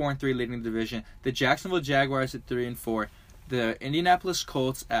Texans at 4-3 leading the division, the Jacksonville Jaguars at 3-4, the Indianapolis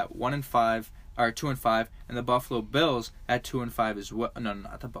Colts at 1-5, are 2-5, and the Buffalo Bills at 2-5 as well. No,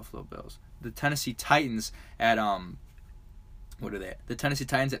 not the Buffalo Bills. The Tennessee Titans at what are they? The Tennessee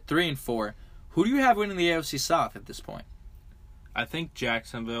Titans at 3-4. Who do you have winning the AFC South at this point? I think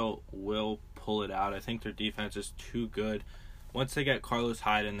Jacksonville will pull it out. I think their defense is too good. Once they get Carlos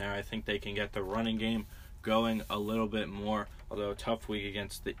Hyde in there, I think they can get the running game going a little bit more. Although a tough week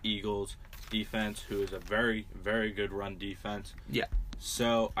against the Eagles defense, who is a very, very good run defense. Yeah.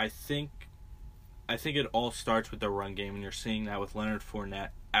 So I think it all starts with the run game, and you're seeing that with Leonard Fournette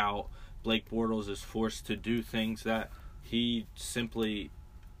out. Blake Bortles is forced to do things that he simply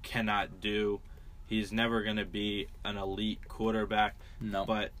cannot do. He's never going to be an elite quarterback. No.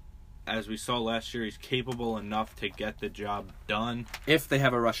 But as we saw last year, he's capable enough to get the job done. If they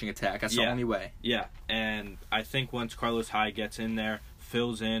have a rushing attack, that's the only way. Yeah, and I think once Carlos Hyde gets in there,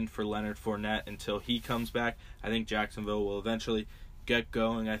 fills in for Leonard Fournette until he comes back, I think Jacksonville will eventually get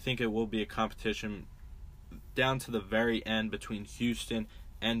going. I think it will be a competition down to the very end between Houston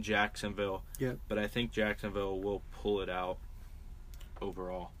and Jacksonville. Yep. But I think Jacksonville will pull it out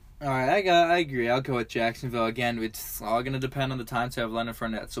overall. All right, I agree. I'll go with Jacksonville. Again, it's all going to depend on the time to have Leonard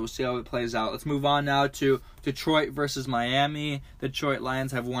Fournette, so we'll see how it plays out. Let's move on now to Detroit versus Miami. The Detroit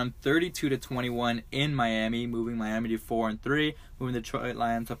Lions have won 32-21 in Miami, moving Miami to 4-3, moving the Detroit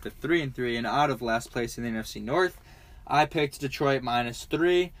Lions up to 3-3 and out of last place in the NFC North. I picked Detroit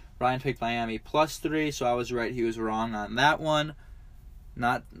 -3. Ryan picked Miami +3, so I was right. He was wrong on that one.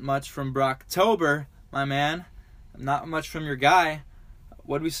 Not much from Brocktober, my man. Not much from your guy.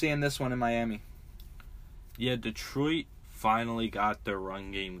 What do we see in this one in Miami? Yeah, Detroit finally got their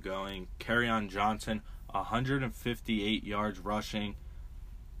run game going. Kerryon Johnson, 158 yards rushing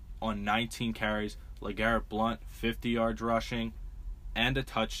on 19 carries. LeGarrette Blount, 50 yards rushing and a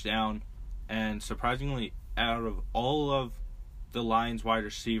touchdown. And surprisingly, out of all of the Lions wide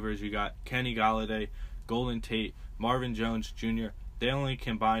receivers, you got Kenny Golladay, Golden Tate, Marvin Jones Jr. They only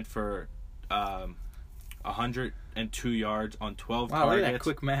combined for 102 yards on 12 targets. Wow, look at that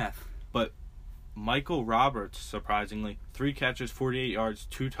quick math. But Michael Roberts, surprisingly, 3 catches, 48 yards,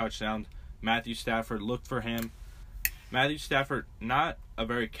 2 touchdowns. Matthew Stafford, looked for him. Matthew Stafford, not a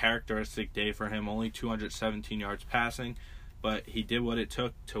very characteristic day for him, only 217 yards passing, but he did what it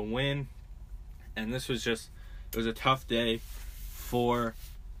took to win. And this was it was a tough day for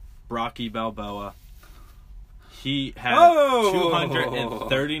Brocky Balboa. He had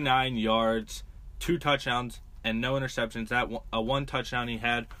 239 yards, 2 touchdowns, and no interceptions. That one touchdown he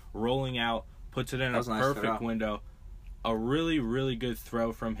had rolling out puts it in a perfect window. A really, really good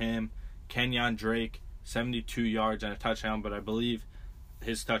throw from him. Kenyon Drake, 72 yards and a touchdown, but I believe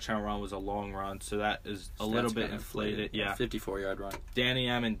his touchdown run was a long run, so that is a little bit inflated. Yeah, 54-yard run. Danny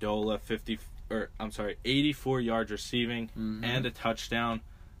Amendola, 84 yards receiving and a touchdown.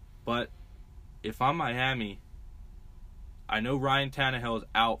 But if I'm Miami, I know Ryan Tannehill is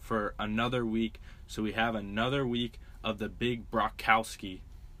out for another week, so we have another week of the big Brockowski,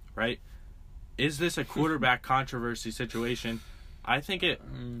 right? Is this a quarterback controversy situation? I think it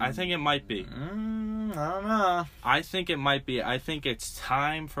might be. I don't know. I think it might be. I think it's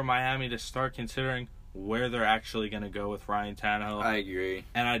time for Miami to start considering where they're actually going to go with Ryan Tannehill. I agree.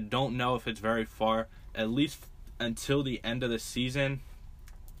 And I don't know if it's very far, at least until the end of the season.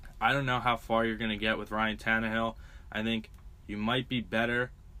 I don't know how far you're going to get with Ryan Tannehill. I think you might be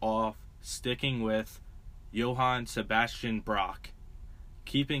better off sticking with Johann Sebastian Brock,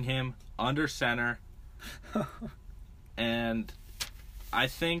 keeping him under center, and I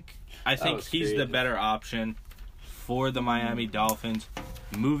think he's the better option for the Miami Dolphins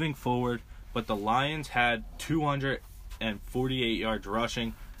moving forward. But the Lions had 248 yards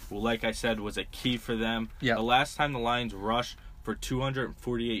rushing, like I said, was a key for them. Yep. The last time the Lions rushed for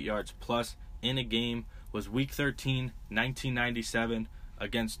 248 yards plus in a game was Week 13, 1997,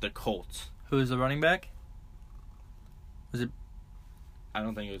 against the Colts. Who is the running back? Was it? I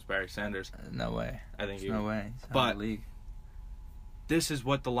don't think it was Barry Sanders. No way. I think no way. But this is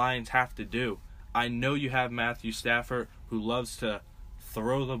what the Lions have to do. I know you have Matthew Stafford, who loves to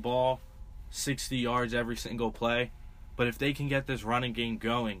throw the ball 60 yards every single play. But if they can get this running game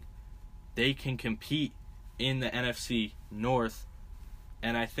going, they can compete in the NFC North.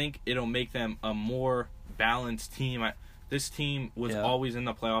 And I think it'll make them a more balanced team. This team was always in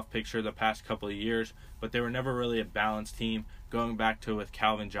the playoff picture the past couple of years, but they were never really a balanced team going back to with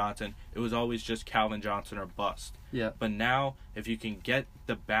Calvin Johnson. It was always just Calvin Johnson or bust. Yeah. But now, if you can get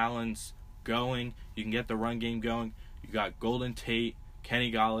the balance going, you can get the run game going, you got Golden Tate,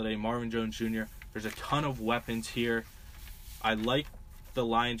 Kenny Golladay, Marvin Jones Jr. There's a ton of weapons here. I like the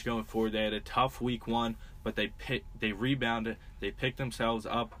Lions going forward. They had a tough week 1, but they rebounded. They picked themselves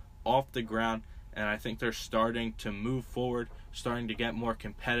up off the ground, and I think they're starting to move forward, starting to get more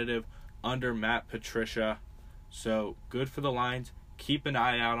competitive under Matt Patricia. So good for the Lions. Keep an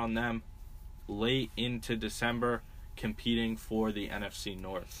eye out on them late into December, competing for the NFC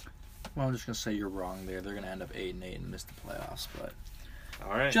North. Well, I'm just going to say you're wrong there. They're going to end up 8-8 and miss the playoffs. But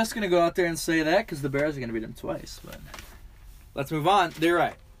All right. just going to go out there and say that because the Bears are going to beat them twice. But let's move on. They're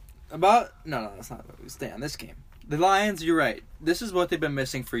right. No, that's not. Stay on this game. The Lions, you're right. This is what they've been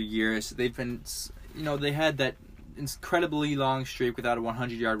missing for years. They've been, they had that incredibly long streak without a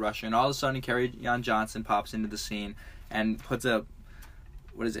 100-yard rusher, and all of a sudden, Kerryon Johnson pops into the scene and puts up,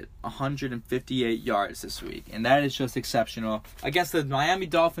 158 yards this week, and that is just exceptional against the Miami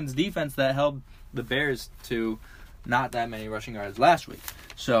Dolphins defense that held the Bears to not that many rushing yards last week.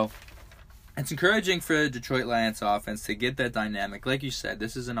 So it's encouraging for the Detroit Lions offense to get that dynamic. Like you said,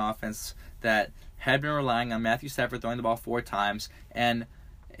 this is an offense that had been relying on Matthew Stafford throwing the ball 4 times, and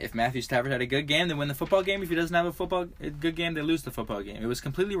if Matthew Stafford had a good game, they win the football game. If he doesn't have a good game, they lose the football game. It was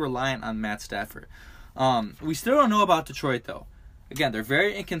completely reliant on Matt Stafford. We still don't know about Detroit, though. Again, they're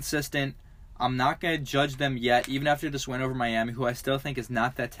very inconsistent. I'm not going to judge them yet, even after this win over Miami, who I still think is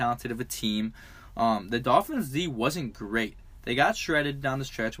not that talented of a team. The Dolphins' D wasn't great. They got shredded down the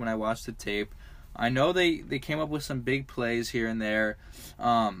stretch when I watched the tape. I know they came up with some big plays here and there.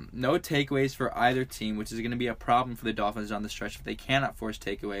 No takeaways for either team, which is going to be a problem for the Dolphins down the stretch if they cannot force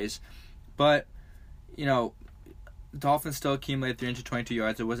takeaways. But, the Dolphins still accumulated 322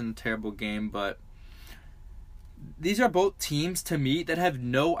 yards. It wasn't a terrible game, but these are both teams, to me, that have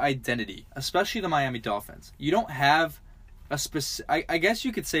no identity, especially the Miami Dolphins. You don't have a specific... I guess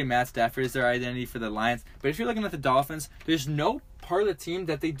you could say Matt Stafford is their identity for the Lions, but if you're looking at the Dolphins, there's no part of the team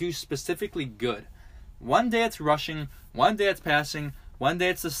that they do specifically good. One day it's rushing, one day it's passing, one day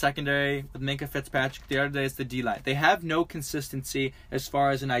it's the secondary with Minkah Fitzpatrick, the other day it's the D-line. They have no consistency as far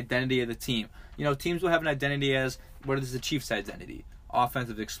as an identity of the team. Teams will have an identity as, what is the Chiefs' identity?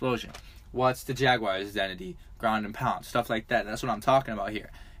 Offensive explosion. What's the Jaguars' identity? Ground and pound, stuff like that. That's what I'm talking about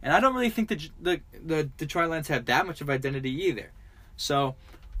here. And I don't really think the Detroit Lions have that much of identity either. So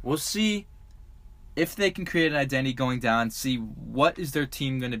we'll see if they can create an identity going down, see what is their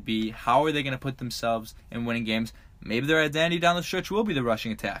team going to be, how are they going to put themselves in winning games. Maybe their identity down the stretch will be the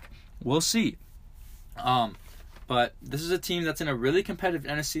rushing attack. We'll see. But this is a team that's in a really competitive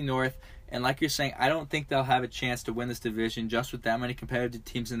NFC North. And like you're saying, I don't think they'll have a chance to win this division just with that many competitive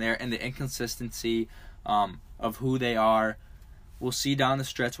teams in there and the inconsistency of who they are. We'll see down the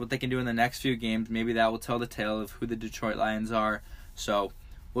stretch what they can do in the next few games. Maybe that will tell the tale of who the Detroit Lions are. So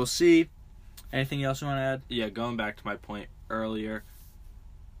we'll see. Anything else you want to add? Yeah, going back to my point earlier,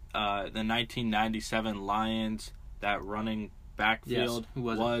 the 1997 Lions, that running backfield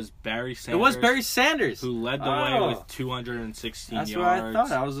was Barry Sanders. It was Barry Sanders who led the way with 216 That's yards. That's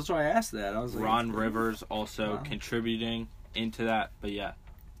what I thought. That's why I asked that. I was like, Ron Rivers also contributing into that. But yeah,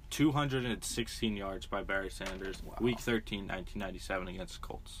 216 yards by Barry Sanders. Wow. Week 13, 1997 against the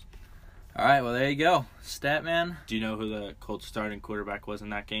Colts. All right, well, there you go. Statman. Do you know who the Colts starting quarterback was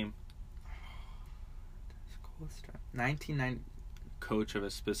in that game? 1990. Coach of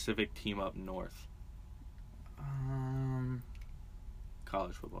a specific team up north.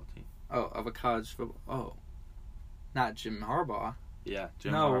 College football team. Oh, of a college football. Oh. Not Jim Harbaugh. Yeah,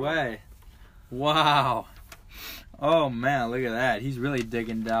 Jim No Harbaugh. way. Wow. Oh, man, look at that. He's really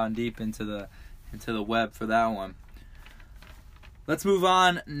digging down deep into the web for that one. Let's move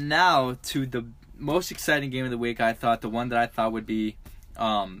on now to the most exciting game of the week. I thought the one that I thought would be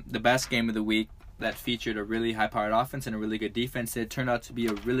the best game of the week that featured a really high-powered offense and a really good defense. It turned out to be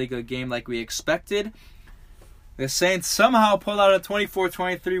a really good game like we expected. The Saints somehow pulled out a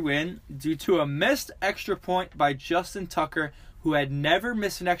 24-23 win due to a missed extra point by Justin Tucker, who had never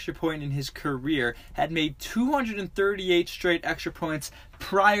missed an extra point in his career, had made 238 straight extra points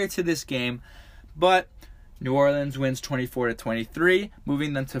prior to this game. But New Orleans wins 24-23,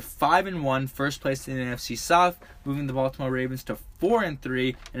 moving them to 5-1, first place in the NFC South, moving the Baltimore Ravens to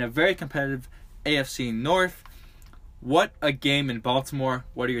 4-3 in a very competitive AFC North. What a game in Baltimore.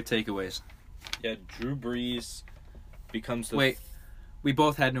 What are your takeaways? Yeah, Drew Brees becomes the... Wait, we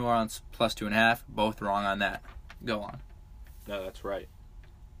both had New Orleans plus 2.5. Both wrong on that. Go on. No, that's right.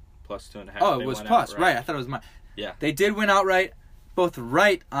 Plus 2.5. Oh, it was plus. Right, I thought it was mine. Yeah. They did win outright. Both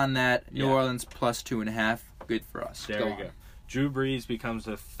right on that. New Yeah. Orleans plus 2.5. Good for us. There we go. Drew Brees becomes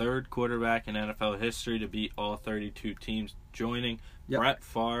the third quarterback in NFL history to beat all 32 teams, joining Brett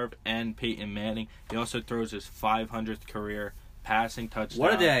Favre and Peyton Manning. He also throws his 500th career passing touchdown.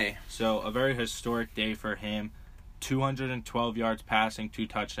 What a day. So a very historic day for him. 212 yards passing, 2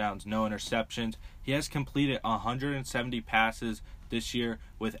 touchdowns, no interceptions. He has completed 170 passes this year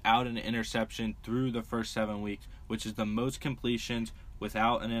without an interception through the first 7 weeks, which is the most completions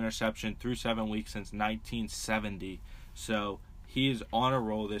without an interception through 7 weeks since 1970. So he is on a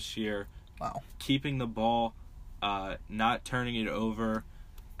roll this year. Wow. Keeping the ball, not turning it over.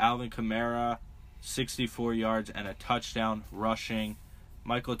 Alvin Kamara, 64 yards and a touchdown rushing.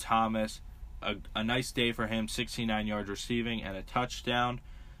 Michael Thomas, a nice day for him, 69 yards receiving and a touchdown.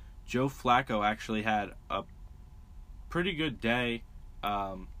 Joe Flacco actually had a pretty good day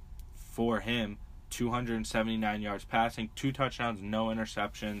for him. 279 yards passing, 2 touchdowns, no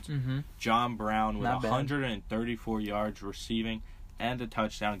interceptions. Mm-hmm. John Brown with Not bad. 134 yards receiving and a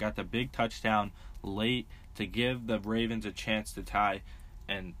touchdown. Got the big touchdown late to give the Ravens a chance to tie.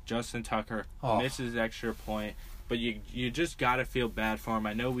 And Justin Tucker misses extra point. But you just got to feel bad for him.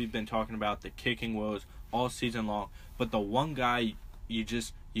 I know we've been talking about the kicking woes all season long. But the one guy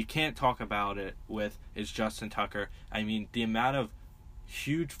you can't talk about it with is Justin Tucker. I mean, the amount of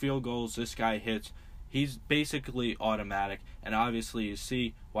huge field goals this guy hits, he's basically automatic. And obviously you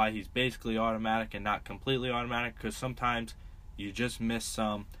see why he's basically automatic and not completely automatic, because sometimes you just miss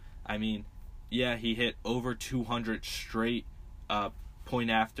some. I mean, yeah, he hit over 200 straight point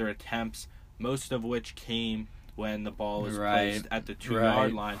after attempts, most of which came when the ball was placed at the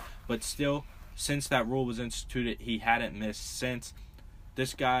 2-yard line. But still, since that rule was instituted, he hadn't missed since.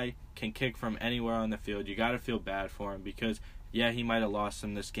 This guy can kick from anywhere on the field. You got to feel bad for him because, yeah, he might have lost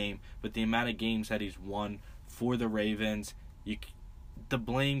him this game, but the amount of games that he's won for the Ravens, the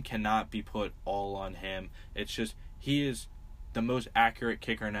blame cannot be put all on him. It's just he is the most accurate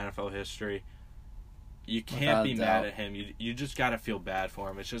kicker in NFL history. You can't be mad at him. You just got to feel bad for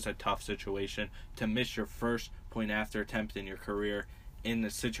him. It's just a tough situation to miss your first point after attempt in your career in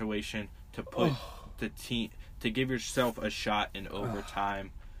the situation to put the team, to give yourself a shot in overtime.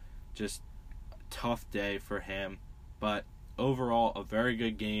 Just a tough day for him. But overall, a very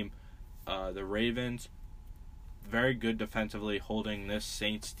good game. The Ravens, very good defensively, holding this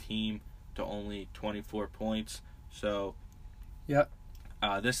Saints team to only 24 points. So, yep.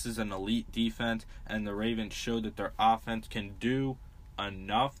 This is an elite defense, and the Ravens showed that their offense can do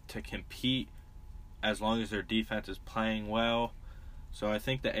enough to compete as long as their defense is playing well. So I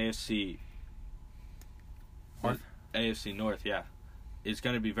think the AFC North, is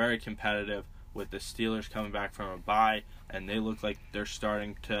going to be very competitive with the Steelers coming back from a bye, and they look like they're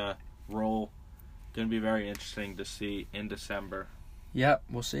starting to roll. Going to be very interesting to see in December. Yep,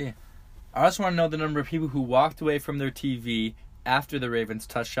 we'll see. I also want to know the number of people who walked away from their TV after the Ravens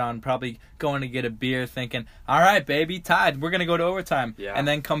touchdown, probably going to get a beer thinking, all right, baby, tied. We're going to go to overtime. Yeah. And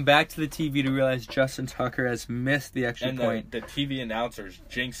then come back to the TV to realize Justin Tucker has missed the extra point. The TV announcers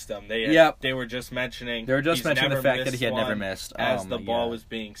jinxed them. They were just mentioning the fact that he had never missed. As the ball was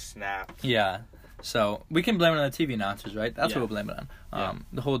being snapped. Yeah. So we can blame it on the TV announcers, right? That's what we'll blame it on.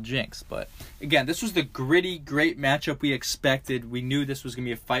 The whole jinx. But again, this was the gritty, great matchup we expected. We knew this was going to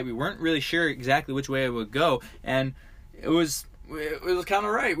be a fight. We weren't really sure exactly which way it would go. And it was kind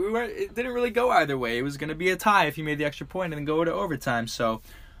of right. It didn't really go either way. It was going to be a tie if you made the extra point and then go to overtime. So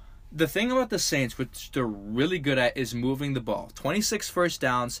the thing about the Saints, which they're really good at, is moving the ball. 26 first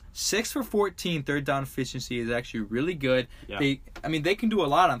downs, 6 for 14 third down efficiency is actually really good. Yeah. They can do a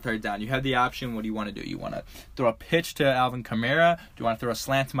lot on third down. You have the option. What do you want to do? You want to throw a pitch to Alvin Kamara? Do you want to throw a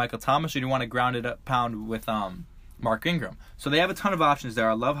slant to Michael Thomas? Or do you want to ground it up, pound with Mark Ingram? So they have a ton of options there.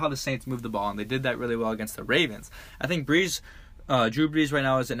 I love how the Saints move the ball, and they did that really well against the Ravens. I think Drew Brees right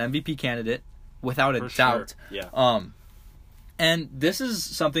now is an MVP candidate, without a doubt. Sure. Yeah. And this is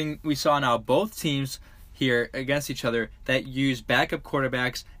something we saw now. Both teams here against each other that use backup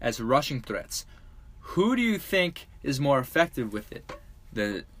quarterbacks as rushing threats. Who do you think is more effective with it?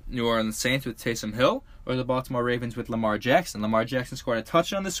 The New Orleans Saints with Taysom Hill or the Baltimore Ravens with Lamar Jackson? Lamar Jackson scored a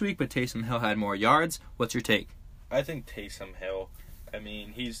touchdown this week, but Taysom Hill had more yards. What's your take? I think Taysom Hill. I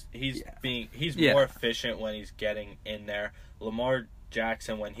mean, he's more efficient when he's getting in there. Lamar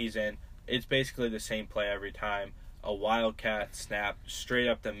Jackson, when he's in, it's basically the same play every time. A wildcat snap straight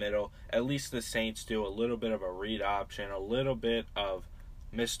up the middle. At least the Saints do a little bit of a read option, a little bit of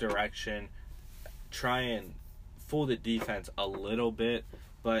misdirection, try and fool the defense a little bit,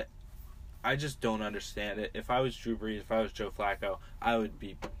 but I just don't understand it. If I was Drew Brees, if I was Joe Flacco, I would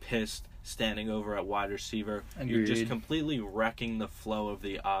be pissed standing over at wide receiver. Agreed. You're just completely wrecking the flow of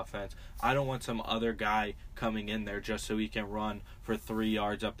the offense. I don't want some other guy coming in there just so he can run for 3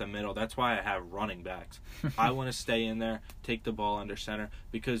 yards up the middle. That's why I have running backs. I want to stay in there, take the ball under center,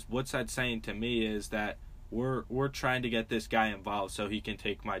 because what's that saying to me is that we're trying to get this guy involved so he can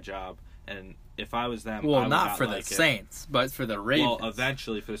take my job. And if I was them, I would not for like the Saints, but for the Ravens. Well,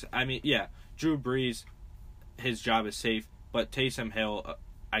 eventually for this. I mean, yeah, Drew Brees, his job is safe. But Taysom Hill,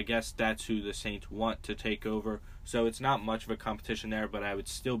 I guess that's who the Saints want to take over. So it's not much of a competition there, but I would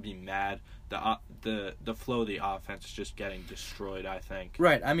still be mad. The flow of the offense is just getting destroyed, I think.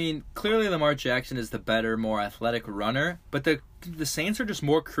 Right. I mean, clearly Lamar Jackson is the better, more athletic runner, but the Saints are just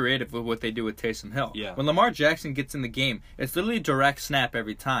more creative with what they do with Taysom Hill. Yeah. When Lamar Jackson gets in the game, it's literally direct snap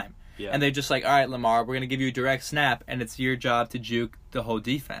every time. Yeah. And they're just like, all right, Lamar, we're going to give you a direct snap, and it's your job to juke the whole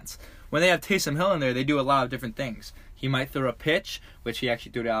defense. When they have Taysom Hill in there, they do a lot of different things. He might throw a pitch, which he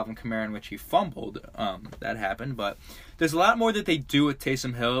actually threw to Alvin Kamara, in which he fumbled. That happened. But there's a lot more that they do with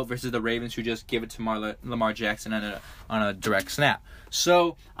Taysom Hill versus the Ravens, who just give it to Lamar Jackson on a direct snap.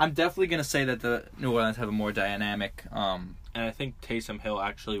 So I'm definitely going to say that the New Orleans have a more dynamic. And I think Taysom Hill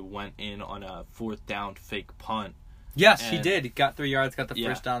actually went in on a 4th down fake punt. Yes, he did. He got 3 yards, got the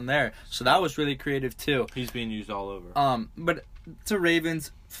first down there. So that was really creative, too. He's being used all over. But to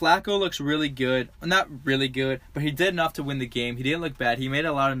Ravens, Flacco looks really good. Not really good, but he did enough to win the game. He didn't look bad. He made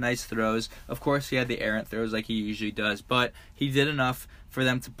a lot of nice throws. Of course, he had the errant throws like he usually does, but he did enough for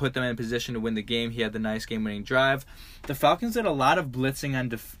them to put them in position to win the game. He had the nice game-winning drive. The Falcons did a lot of blitzing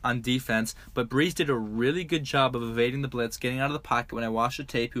on defense, but Breeze did a really good job of evading the blitz, getting out of the pocket. When I watched the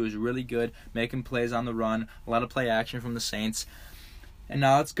tape, he was really good, making plays on the run, a lot of play action from the Saints. And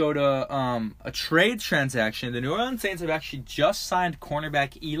now let's go to a trade transaction. The New Orleans Saints have actually just signed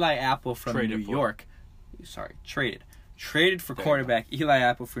cornerback Eli Apple from New York. Traded for cornerback Eli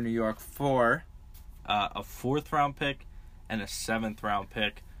Apple for New York for a 4th-round pick and a 7th-round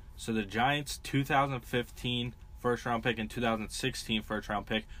pick. So the Giants' 2015 first-round pick and 2016 first-round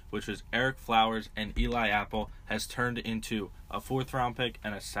pick, which was Eric Flowers and Eli Apple, has turned into a 4th-round pick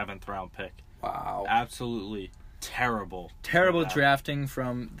and a 7th-round pick. Wow. Absolutely terrible. Terrible drafting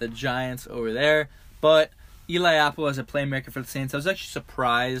from the Giants over there. But Eli Apple as a playmaker for the Saints, I was actually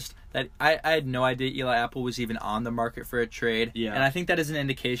surprised that I had no idea Eli Apple was even on the market for a trade. Yeah. And I think that is an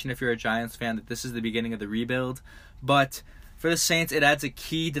indication, if you're a Giants fan, that this is the beginning of the rebuild. But for the Saints, it adds a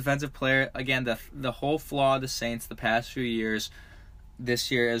key defensive player. Again, the whole flaw of the Saints the past few years, this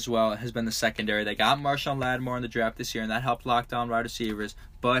year as well, has been the secondary. They got Marshawn Lattimore in the draft this year, and that helped lock down wide receivers.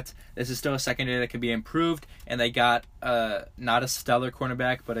 But this is still a secondary that can be improved, and they got not a stellar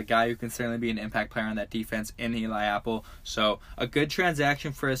cornerback, but a guy who can certainly be an impact player on that defense in Eli Apple. So a good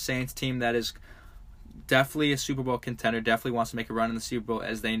transaction for a Saints team that is definitely a Super Bowl contender, definitely wants to make a run in the Super Bowl,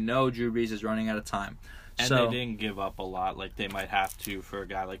 as they know Drew Brees is running out of time. And they didn't give up a lot like they might have to for a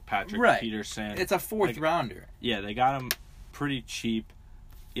guy like Patrick Peterson. It's a 4th rounder. Yeah, they got him pretty cheap.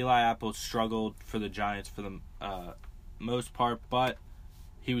 Eli Apple struggled for the Giants for the most part, but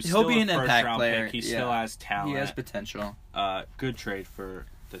he'll still be a an impact first-round player. pick. He still has talent. He has potential. Good trade for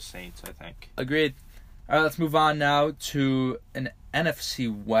the Saints, I think. Agreed. All right, let's move on now to an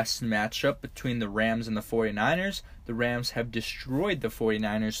NFC West matchup between the Rams and the 49ers. The Rams have destroyed the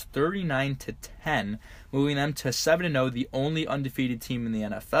 49ers 39-10, moving them to 7-0, the only undefeated team in the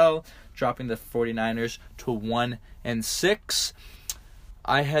NFL, dropping the 49ers to 1-6.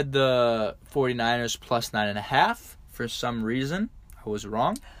 I had the 49ers plus 9.5 for some reason. I was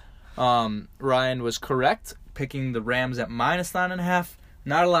wrong. Ryan was correct, picking the Rams at minus 9.5.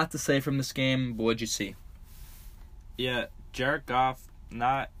 Not a lot to say from this game, but what'd you see? Yeah, Jared Goff,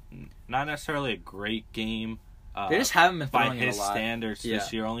 not necessarily a great game. They just haven't been throwing by his it a lot. standards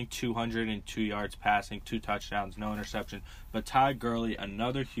this year. Only 202 yards passing, 2 touchdowns, no interception. But Todd Gurley,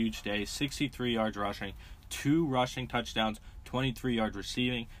 another huge day, 63 yards rushing, 2 rushing touchdowns, 23 yards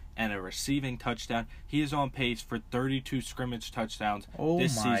receiving, and a receiving touchdown. He is on pace for 32 scrimmage touchdowns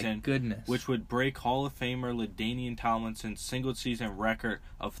this season, goodness, which would break Hall of Famer LaDainian Tomlinson's single-season record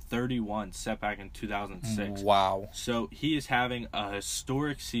of 31 set back in 2006. Wow. So he is having a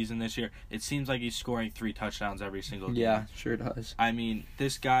historic season this year. It seems like he's scoring 3 touchdowns every single game. Yeah, sure does. I mean,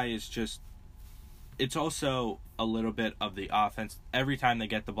 this guy is just... It's also a little bit of the offense. Every time they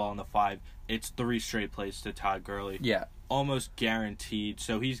get the ball in the 5, it's 3 straight plays to Todd Gurley. Yeah. Almost guaranteed.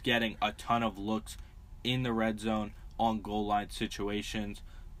 So he's getting a ton of looks in the red zone on goal line situations.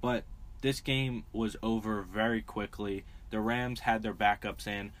 But this game was over very quickly. The Rams had their backups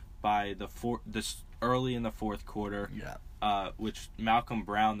in by early in the fourth quarter. Yeah. Which Malcolm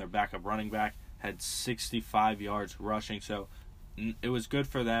Brown, their backup running back, had 65 yards rushing. So it was good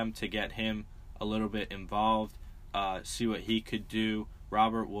for them to get him a little bit involved, see what he could do.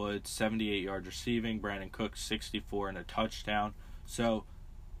 Robert Woods, 78 yards receiving. Brandon Cooks, 64 and a touchdown. So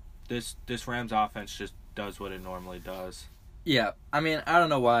this Rams offense just does what it normally does. Yeah, I mean, I don't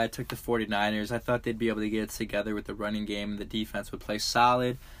know why I took the 49ers. I thought they'd be able to get it together with the running game and the defense would play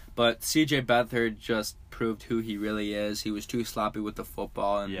solid. But C.J. Beathard just proved who he really is. He was too sloppy with the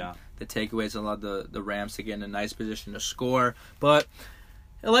football, and the takeaways allowed the Rams to get in a nice position to score. But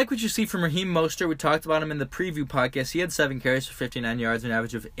I like what you see from Raheem Mostert. We talked about him in the preview podcast. He had 7 carries for 59 yards, an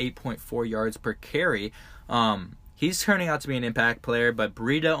average of 8.4 yards per carry. He's turning out to be an impact player, but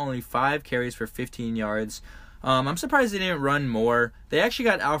Breida only 5 carries for 15 yards. I'm surprised they didn't run more. They actually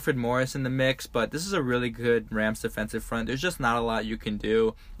got Alfred Morris in the mix, but this is a really good Rams defensive front. There's just not a lot you can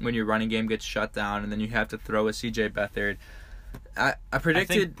do when your running game gets shut down, and then you have to throw a C.J. Beathard. I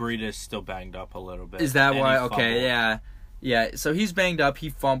predicted... I think Breida's still banged up a little bit. Is that why? Okay, yeah. Yeah, so he's banged up. He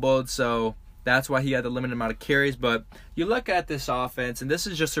fumbled, so that's why he had the limited amount of carries. But you look at this offense, and this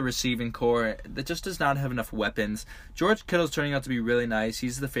is just a receiving core that just does not have enough weapons. George Kittle's turning out to be really nice.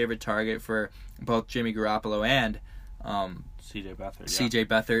 He's the favorite target for both Jimmy Garoppolo and C.J. Beathard. C.J.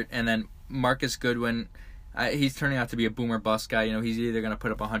 Beathard. And then Marcus Goodwin, he's turning out to be a boomer bust guy. You know, he's either going to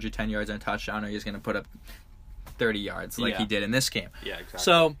put up 110 yards on a touchdown or he's going to put up 30 yards like he did in this game. Yeah, exactly.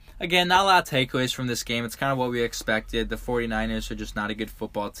 So, again, not a lot of takeaways from this game. It's kind of what we expected. The 49ers are just not a good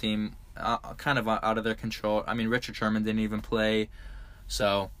football team, kind of out of their control. I mean, Richard Sherman didn't even play.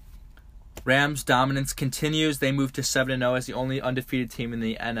 So, Rams' dominance continues. They move to 7-0 as the only undefeated team in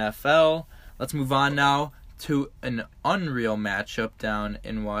the NFL. Let's move on now to an unreal matchup down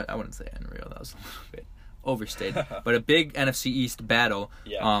in what... I wouldn't say unreal. That was a little bit overstated, but a big NFC East battle.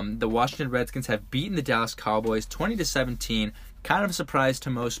 The Washington Redskins have beaten the Dallas Cowboys 20-17. Kind of a surprise to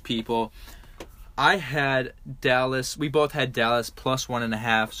most people. I had Dallas. We both had Dallas plus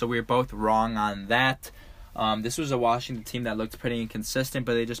 1.5, so we were both wrong on that. This was a Washington team that looked pretty inconsistent,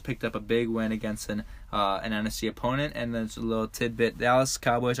 but they just picked up a big win against an NFC opponent. And there's a little tidbit: Dallas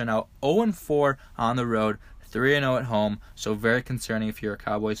Cowboys are now 0-4 on the road, 3-0 at home. So very concerning if you're a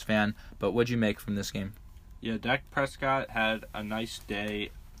Cowboys fan. But what'd you make from this game? Yeah, Dak Prescott had a nice day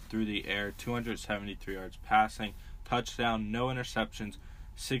through the air, 273 yards passing, touchdown, no interceptions,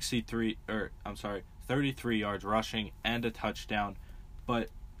 33 yards rushing, and a touchdown. But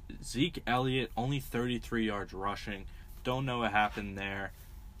Zeke Elliott, only 33 yards rushing. Don't know what happened there.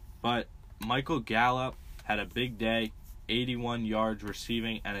 But Michael Gallup had a big day, 81 yards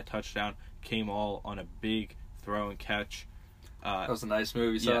receiving, and a touchdown. Came all on a big throw and catch. That was a nice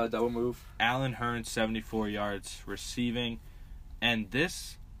move. You saw a double move. Allen Hurns, 74 yards receiving. And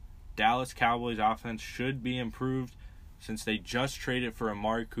this Dallas Cowboys offense should be improved since they just traded for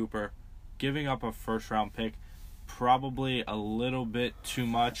Amari Cooper, giving up a first-round pick. Probably a little bit too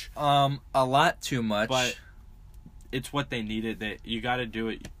much. A lot too much. But it's what they needed. You got to do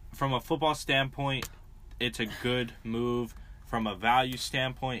it. From a football standpoint, it's a good move. From a value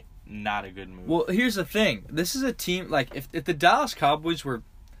standpoint, not a good move. Well, here's the thing. This is a team, like, if the Dallas Cowboys were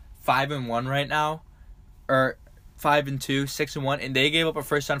 5-1 right now, or 5-2, 6-1, and they gave up a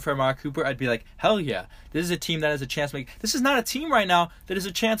first down for Amari Cooper, I'd be like, hell yeah. This is a team that has a chance to make... This is not a team right now that has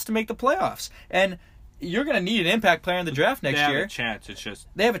a chance to make the playoffs. And you're going to need an impact player in the draft next year. They have a chance. It's just...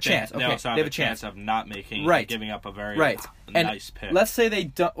 They have a chance. They also have a chance of not making... Giving up a very nice pick. Let's say they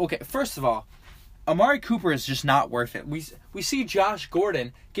don't... Okay, first of all, Amari Cooper is just not worth it. We see Josh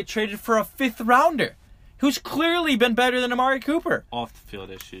Gordon get traded for a 5th rounder, who's clearly been better than Amari Cooper. Off the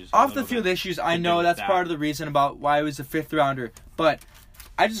field issues. Off the field issues, I know that's part of the reason about why he was a 5th rounder, but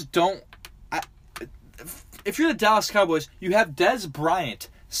I just don't... if you're the Dallas Cowboys, you have Dez Bryant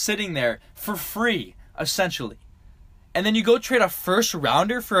sitting there for free, essentially. And then you go trade a 1st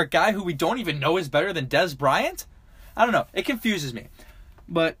rounder for a guy who we don't even know is better than Dez Bryant? I don't know. It confuses me.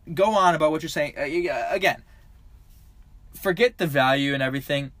 But go on about what you're saying. Again, forget the value and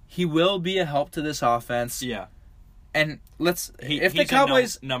everything. He will be a help to this offense. Yeah. And if he's the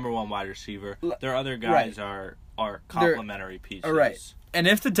Cowboys... number 1 wide receiver. Their other guys are complementary pieces. Right. And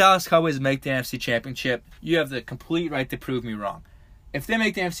if the Dallas Cowboys make the NFC Championship, you have the complete right to prove me wrong. If they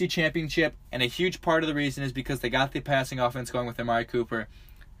make the NFC Championship, and a huge part of the reason is because they got the passing offense going with Amari Cooper,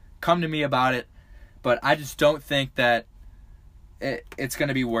 come to me about it. But I just don't think that it's going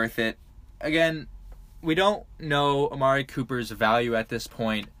to be worth it. Again, we don't know Amari Cooper's value at this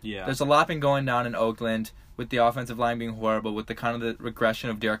point. Yeah. There's a lot been going down in Oakland with the offensive line being horrible, with the kind of the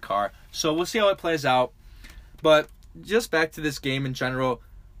regression of Derek Carr. So we'll see how it plays out. But just back to this game in general,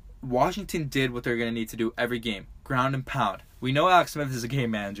 Washington did what they're going to need to do every game. Ground and pound. We know Alex Smith is a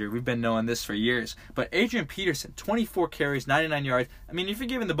game manager. We've been knowing this for years. But Adrian Peterson, 24 carries, 99 yards. I mean, if you're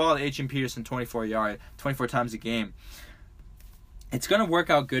giving the ball to Adrian Peterson 24 times a game, it's going to work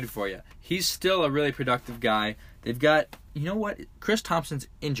out good for you. He's still a really productive guy. They've got, you know what? Chris Thompson's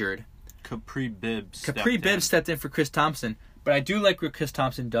injured. Kapri Bibbs stepped in for Chris Thompson. But I do like what Chris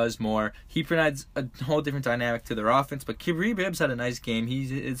Thompson does more. He provides a whole different dynamic to their offense. But Kibri Bibbs had a nice game. He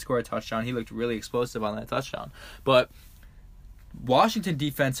did score a touchdown. He looked really explosive on that touchdown. But Washington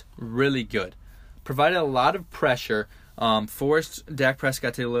defense, really good. Provided a lot of pressure. Forced Dak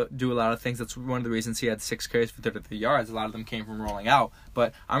Prescott to do a lot of things. That's one of the reasons he had 6 carries for 33 yards. A lot of them came from rolling out.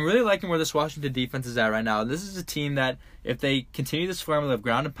 But I'm really liking where this Washington defense is at right now. This is a team that, if they continue this formula of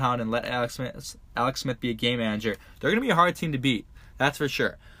ground and pound and let Alex Smith be a game manager, they're going to be a hard team to beat. That's for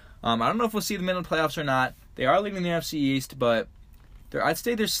sure. I don't know if we'll see them in the playoffs or not. They are leading the NFC East, but I'd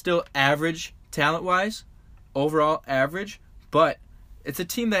say they're still average talent-wise, overall average. But it's a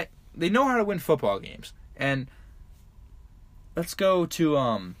team that they know how to win football games. And let's go to,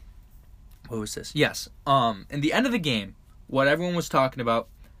 what was this? Yes. In the end of the game, what everyone was talking about,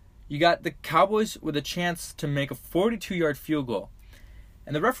 you got the Cowboys with a chance to make a 42-yard field goal.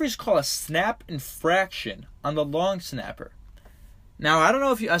 And the referees call a snap infraction on the long snapper. Now, I don't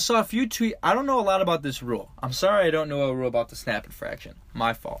know if I saw a few tweets. I don't know a lot about this rule. I'm sorry I don't know a rule about the snap infraction.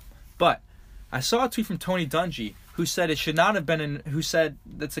 My fault. But I saw a tweet from Tony Dungy who said it should not have been who said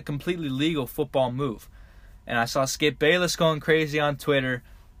that's a completely legal football move. And I saw Skip Bayless going crazy on Twitter.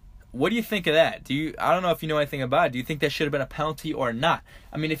 What do you think of that? I don't know if you know anything about it. Do you think that should have been a penalty or not?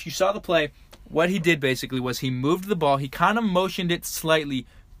 I mean, if you saw the play, what he did basically was he moved the ball. He kind of motioned it slightly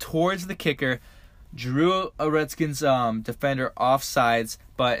towards the kicker, drew a Redskins defender offsides,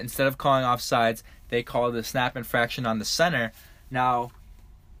 but instead of calling offsides, they called the snap infraction on the center. Now,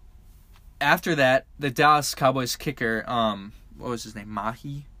 after that, the Dallas Cowboys kicker, what was his name?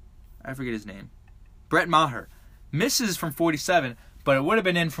 Mahi? I forget his name. Brett Maher misses from 47, but it would have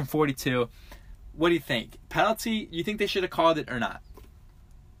been in from 42. What do you think? Penalty? You think they should have called it or not?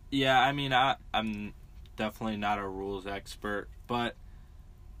 Yeah, I mean, I'm definitely not a rules expert, but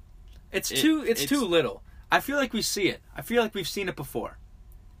it's too little. I feel like we see it. I feel like we've seen it before.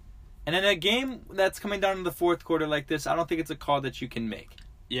 And in a game that's coming down to the fourth quarter like this, I don't think it's a call that you can make.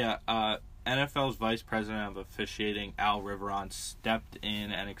 Yeah, NFL's Vice President of Officiating, Al Riveron, stepped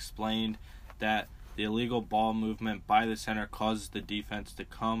in and explained that the illegal ball movement by the center causes the defense to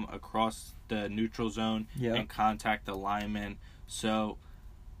come across the neutral zone and contact the lineman. So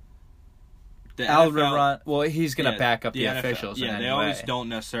the Al NFL, Riveron, well, he's going to back up the NFL, officials. Yeah, in any they always way. don't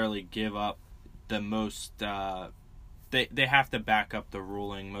necessarily give up the most. They have to back up the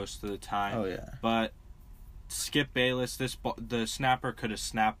ruling most of the time. Oh yeah. But Skip Bayless, the snapper could have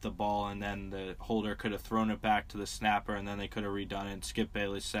snapped the ball, and then the holder could have thrown it back to the snapper, and then they could have redone it. And Skip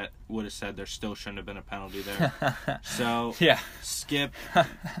Bayless would have said there still shouldn't have been a penalty there. So yeah, Skip,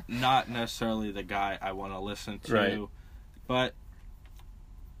 not necessarily the guy I want to listen to, right. But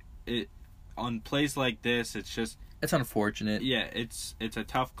on plays like this, it's unfortunate. Yeah, it's a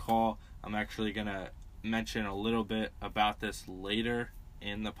tough call. I'm actually gonna mention a little bit about this later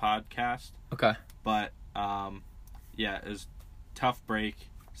in the podcast. Okay. But yeah, it was a tough break.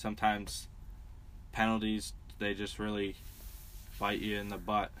 Sometimes penalties, they just really bite you in the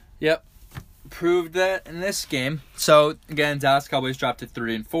butt. Yep. Proved that in this game. So, again, Dallas Cowboys dropped to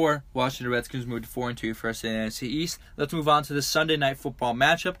 3-4. Washington Redskins moved to 4-2 for us in the NFC East. Let's move on to the Sunday Night Football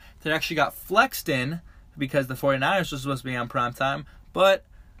matchup that actually got flexed in because the 49ers was supposed to be on primetime, but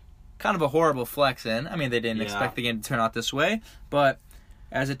kind of a horrible flex in. I mean, they didn't expect the game to turn out this way, but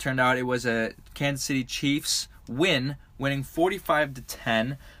as it turned out, it was a Kansas City Chiefs win, winning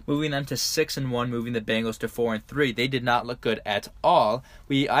 45-10, moving them to 6-1, moving the Bengals to 4-3. They did not look good at all.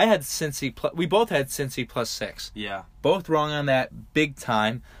 We both had Cincy +6. Yeah. Both wrong on that big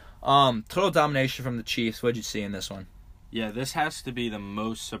time. Total domination from the Chiefs. What'd you see in this one? Yeah, this has to be the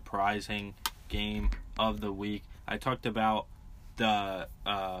most surprising game of the week. I talked about the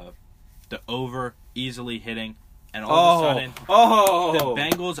over easily hitting, and all of a sudden, the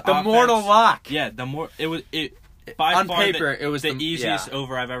Bengals the offense, mortal lock. Yeah, by on far paper, it was the easiest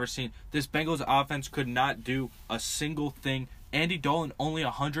over I've ever seen. This Bengals offense could not do a single thing. Andy Dalton only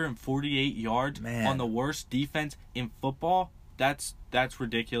 148 yards on the worst defense in football. That's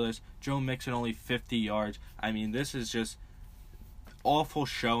ridiculous. Joe Mixon only 50 yards. I mean, this is just awful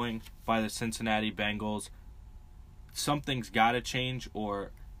showing by the Cincinnati Bengals. Something's got to change,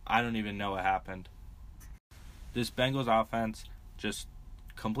 or I don't even know what happened. This Bengals offense just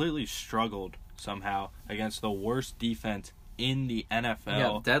completely struggled somehow against the worst defense in the NFL.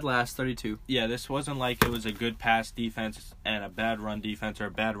 Yeah, dead last, 32. Yeah, this wasn't like it was a good pass defense and a bad run defense, or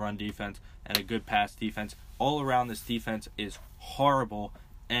a bad run defense and a good pass defense. All around, this defense is horrible,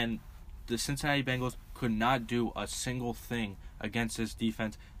 and the Cincinnati Bengals could not do a single thing against this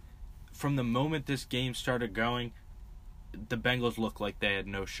defense. From the moment this game started going, the Bengals looked like they had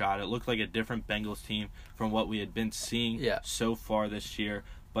no shot. It looked like a different Bengals team from what we had been seeing so far this year.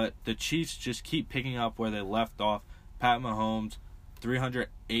 But the Chiefs just keep picking up where they left off. Pat Mahomes,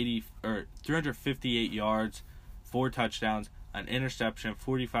 358 yards, 4 touchdowns, an interception,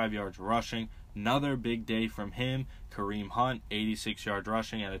 45 yards rushing. Another big day from him. Kareem Hunt, 86 yards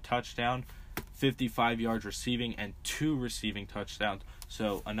rushing and a touchdown, 55 yards receiving and 2 receiving touchdowns.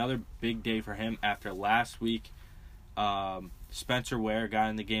 So another big day for him after last week. Spencer Ware got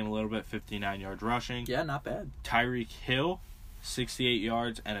in the game a little bit, 59 yards rushing. Yeah, not bad. Tyreek Hill, 68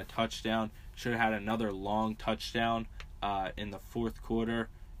 yards and a touchdown. Should have had another long touchdown in the fourth quarter.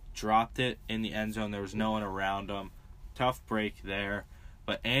 Dropped it in the end zone. There was no one around him. Tough break there.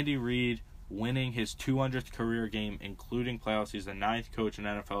 But Andy Reid winning his 200th career game, including playoffs. He's the 9th coach in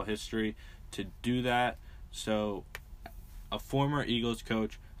NFL history to do that. So, a former Eagles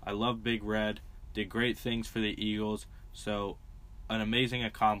coach. I love Big Red. Did great things for the Eagles. So, an amazing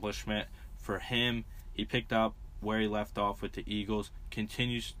accomplishment for him. He picked up where he left off with the Eagles.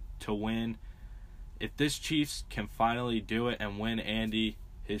 Continues to win. If this Chiefs can finally do it and win Andy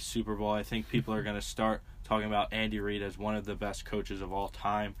his Super Bowl, I think people are going to start talking about Andy Reid as one of the best coaches of all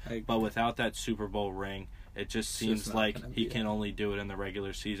time. But without that Super Bowl ring, it just seems like he can only do it in the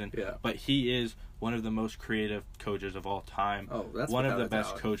regular season. Yeah. But he is one of the most creative coaches of all time. Oh, that's one of the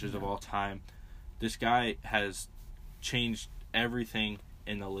best coaches of all time. This guy has changed everything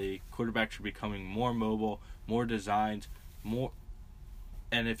in the league. Quarterbacks are becoming more mobile, more designs, more.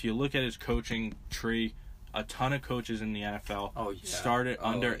 And if you look at his coaching tree, a ton of coaches in the NFL started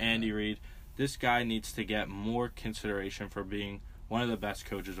under Andy Reid. This guy needs to get more consideration for being one of the best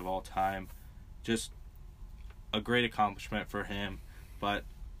coaches of all time. Just a great accomplishment for him. But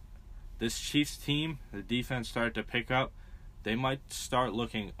this Chiefs team, the defense started to pick up. They might start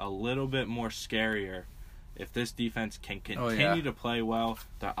looking a little bit more scarier if this defense can continue to play well.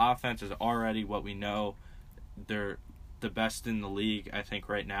 The offense is already what we know. They're the best in the league, I think,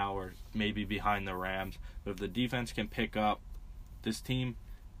 right now, or maybe behind the Rams. But if the defense can pick up, this team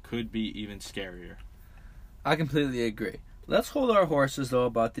could be even scarier. I completely agree. Let's hold our horses, though,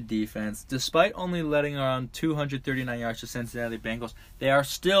 about the defense. Despite only letting around 239 yards to Cincinnati Bengals, they are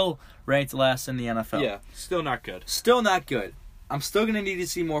still ranked last in the NFL. Yeah, still not good. Still not good. I'm still going to need to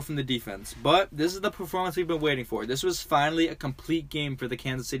see more from the defense. But this is the performance we've been waiting for. This was finally a complete game for the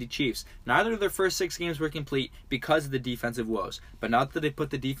Kansas City Chiefs. Neither of their first 6 games were complete because of the defensive woes. But now that they put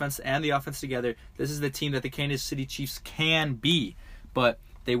the defense and the offense together, this is the team that the Kansas City Chiefs can be. But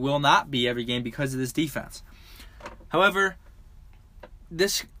they will not be every game because of this defense. However,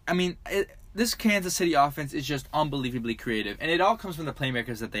 this Kansas City offense is just unbelievably creative. And it all comes from the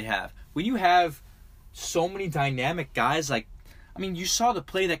playmakers that they have. When you have so many dynamic guys like, you saw the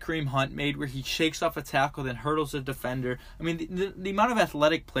play that Kareem Hunt made where he shakes off a tackle, then hurdles a defender. The amount of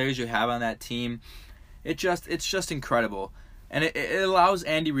athletic players you have on that team, it's just incredible. And it allows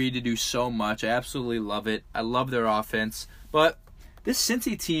Andy Reid to do so much. I absolutely love it. I love their offense. But this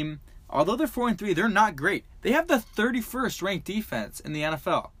Cincy team, although they're 4-3, they're not great. They have the 31st ranked defense in the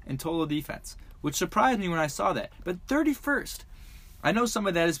NFL in total defense, which surprised me when I saw that. But 31st. I know some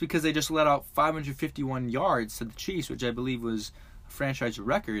of that is because they just let out 551 yards to the Chiefs, which I believe was a franchise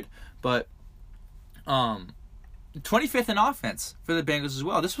record. But 25th in offense for the Bengals as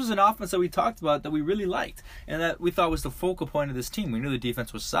well. This was an offense that we talked about that we really liked and that we thought was the focal point of this team. We knew the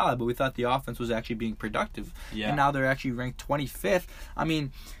defense was solid, but we thought the offense was actually being productive. Yeah. And now they're actually ranked 25th.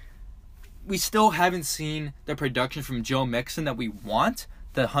 We still haven't seen the production from Joe Mixon that we want,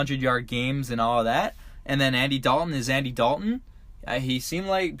 the 100-yard games and all of that. And then Andy Dalton is Andy Dalton. He seemed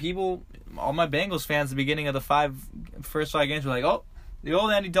like all my Bengals fans at the beginning of the first 5 games were like, oh, the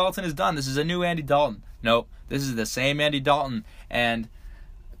old Andy Dalton is done. This is a new Andy Dalton. Nope, this is the same Andy Dalton. And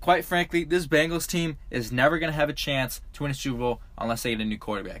quite frankly, this Bengals team is never going to have a chance to win a Super Bowl unless they get a new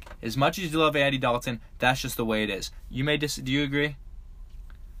quarterback. As much as you love Andy Dalton, that's just the way it is. Do you agree?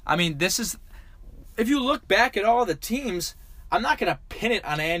 If you look back at all the teams, I'm not going to pin it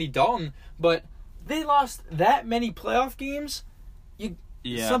on Andy Dalton, but they lost that many playoff games.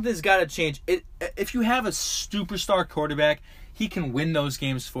 Something's got to change. If you have a superstar quarterback, he can win those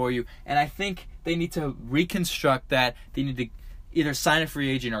games for you. And I think they need to reconstruct that. They need to either sign a free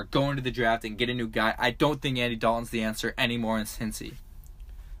agent or go into the draft and get a new guy. I don't think Andy Dalton's the answer anymore in Cincy.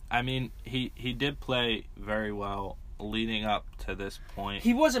 He did play very well leading up to this point.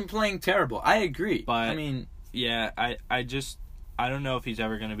 He wasn't playing terrible. I agree. But I don't know if he's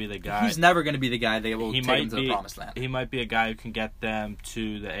ever going to be the guy. He's never going to be the guy that will take him to the promised land. He might be a guy who can get them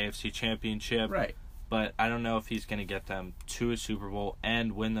to the AFC Championship. Right. But I don't know if he's going to get them to a Super Bowl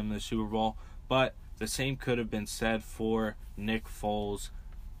and win them the Super Bowl. But the same could have been said for Nick Foles.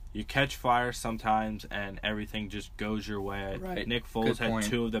 You catch fire sometimes and everything just goes your way. Right. Nick Foles had point.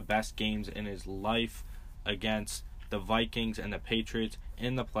 2 of the best games in his life against the Vikings and the Patriots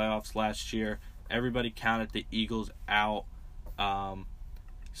in the playoffs last year. Everybody counted the Eagles out.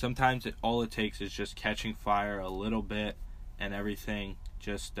 Sometimes all it takes is just catching fire a little bit and everything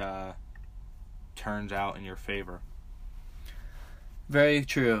just turns out in your favor. Very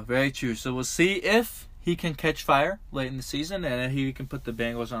true, very true. So we'll see if he can catch fire late in the season and he can put the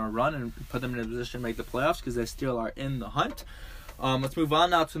Bengals on a run and put them in a position to make the playoffs because they still are in the hunt. Let's move on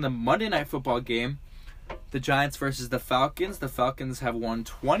now to the Monday Night Football game. The Giants versus the Falcons. The Falcons have won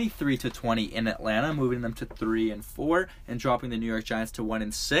 23-20 in Atlanta, moving them to 3-4 and dropping the New York Giants to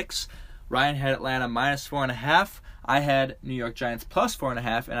 1-6. Ryan had Atlanta -4.5. I had New York Giants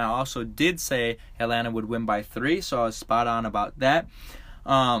 +4.5, and I also did say Atlanta would win by 3, so I was spot on about that.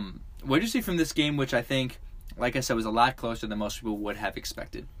 What did you see from this game, which I think, like I said, was a lot closer than most people would have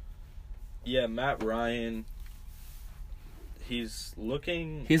expected? Yeah, Matt Ryan, he's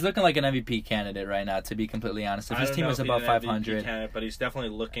looking like an MVP candidate right now, to be completely honest. If his team was above 500. Candidate, but he's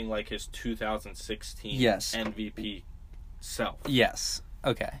definitely looking like his 2016 Yes. MVP self. Yes.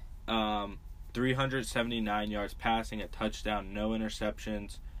 Okay. 379 yards passing, a touchdown, no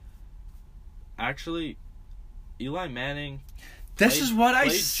interceptions. Actually, Eli Manning... This is what I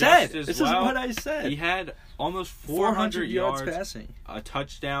said. He had almost 400 yards passing, a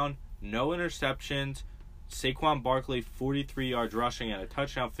touchdown, no interceptions. Saquon Barkley, 43 yards rushing and a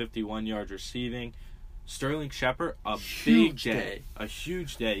touchdown, 51 yards receiving. Sterling Shepard, a huge day. A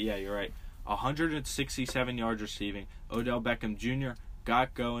huge day. Yeah, you're right. 167 yards receiving. Odell Beckham Jr.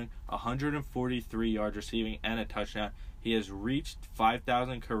 got going, 143 yards receiving and a touchdown. He has reached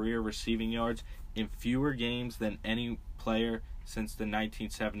 5,000 career receiving yards in fewer games than any player since the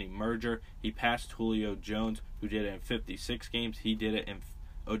 1970 merger. He passed Julio Jones, who did it in 56 games.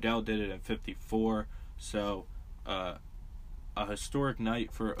 Odell did it in 54. So, a historic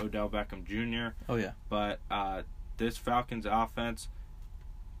night for Odell Beckham Jr. Oh, yeah. But this Falcons offense,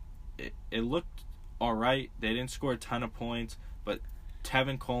 it looked all right. They didn't score a ton of points, but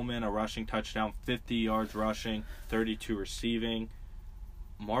Tevin Coleman, a rushing touchdown, 50 yards rushing, 32 receiving.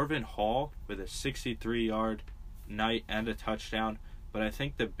 Marvin Hall with a 63-yard night and a touchdown. But I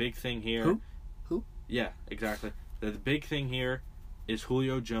think the big thing here... Who? Yeah, exactly. The big thing here is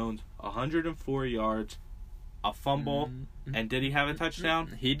Julio Jones, 104 yards, a fumble, and did he have a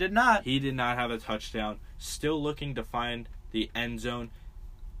touchdown? He did not. He did not have a touchdown. Still looking to find the end zone.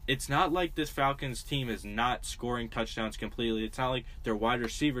 It's not like this Falcons team is not scoring touchdowns completely. It's not like their wide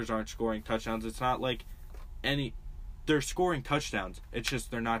receivers aren't scoring touchdowns. It's not like they're scoring touchdowns. It's just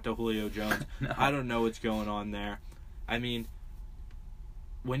they're not to Julio Jones. No. I don't know what's going on there. I mean,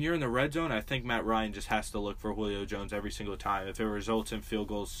 when you're in the red zone, I think Matt Ryan just has to look for Julio Jones every single time. If it results in field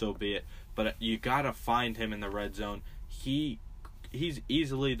goals, so be it. But you got to find him in the red zone. He's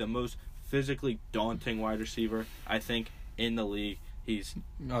easily the most physically daunting wide receiver, I think, in the league. He's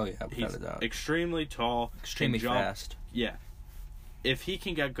extremely tall. Extremely fast. Yeah. If he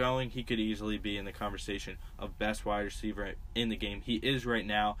can get going, he could easily be in the conversation of best wide receiver in the game. He is right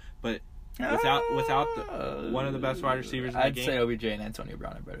now, but without one of the best wide receivers in the game, I'd say OBJ and Antonio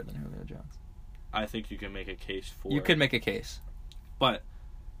Brown are better than Julio Jones. I think you can make a case for... You could make a case. But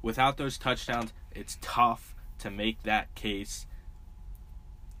without those touchdowns, it's tough to make that case.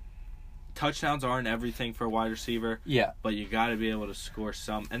 Touchdowns aren't everything for a wide receiver. Yeah. But you got to be able to score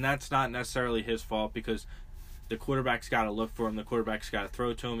some. And that's not necessarily his fault because the quarterback's got to look for him. The quarterback's got to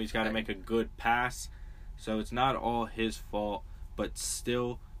throw to him. He's got to make a good pass. So it's not all his fault, but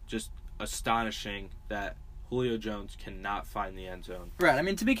still just astonishing that Julio Jones cannot find the end zone. Right. I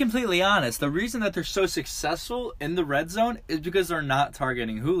mean, to be completely honest, the reason that they're so successful in the red zone is because they're not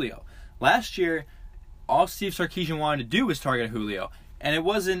targeting Julio. Last year, all Steve Sarkisian wanted to do was target Julio, and it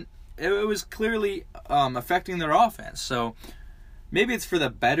wasn't. It was clearly affecting their offense. So maybe it's for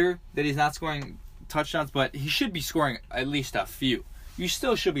the better that he's not scoring touchdowns, but he should be scoring at least a few. You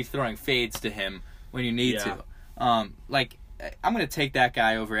still should be throwing fades to him when you need to. I'm going to take that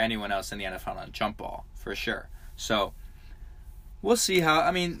guy over anyone else in the NFL on a jump ball for sure. So we'll see how. I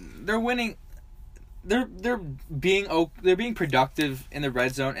mean, they're winning. They're being productive in the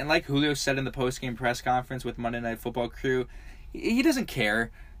red zone, and like Julio said in the post-game press conference with Monday Night Football crew, he doesn't care.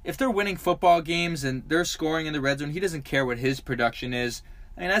 If they're winning football games and they're scoring in the red zone, he doesn't care what his production is.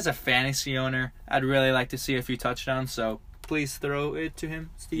 I mean, as a fantasy owner, I'd really like to see a few touchdowns, so please throw it to him,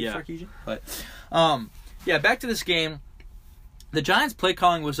 Steve Sarkisian. But, back to this game. The Giants' play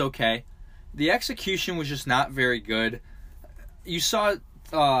calling was okay. The execution was just not very good. You saw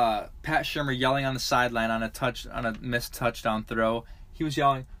Pat Shurmur yelling on the sideline on a missed touchdown throw. He was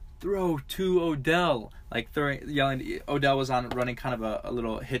yelling, "Throw to Odell!" Yelling. Odell was running kind of a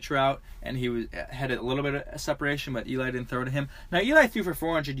little hitch route, and he had a little bit of separation, but Eli didn't throw to him. Now Eli threw for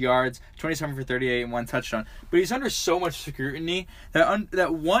 400 yards, 27 for 38, and 1 touchdown. But he's under so much scrutiny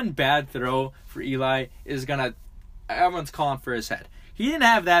that one bad throw for Eli is everyone's calling for his head. He didn't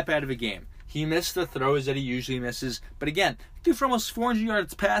have that bad of a game. He missed the throws that he usually misses, but again, threw for almost 400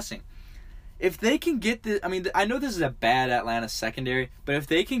 yards passing. If they can get I know this is a bad Atlanta secondary, but if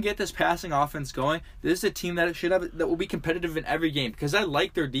they can get this passing offense going, this is a team that will be competitive in every game because I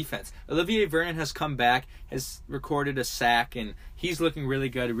like their defense. Olivier Vernon has come back, has recorded a sack, and he's looking really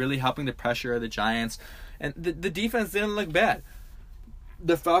good, really helping the pressure of the Giants. And the defense didn't look bad.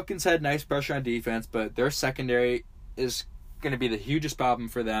 The Falcons had nice pressure on defense, but their secondary is going to be the hugest problem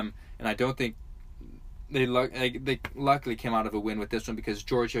for them, and I don't think they luckily came out of a win with this one because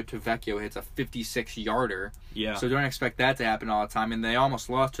Giorgio Tavecchio hits a 56-yarder. Yeah. So don't expect that to happen all the time. And they almost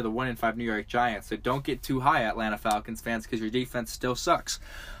lost to the 1-5 New York Giants. So don't get too high, Atlanta Falcons fans, because your defense still sucks.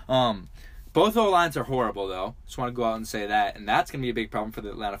 Both O-lines are horrible, though. Just want to go out and say that. And that's going to be a big problem for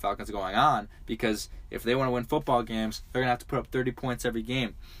the Atlanta Falcons going on because if they want to win football games, they're going to have to put up 30 points every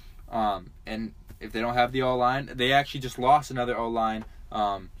game. And if they don't have the O-line, they actually just lost another O-line.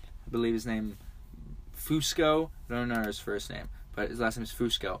 I believe his name Fusco. I don't know his first name, but his last name is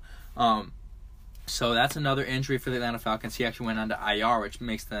Fusco. So that's another injury for the Atlanta Falcons. He actually went on to IR, which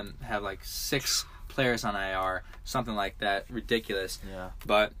makes them have 6 players on IR, something like that. Ridiculous. Yeah.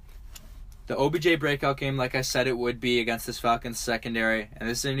 But the OBJ breakout game, like I said it would be against this Falcons secondary, and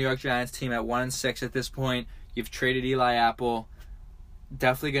this is a New York Giants team at 1-6 at this point. You've traded Eli Apple.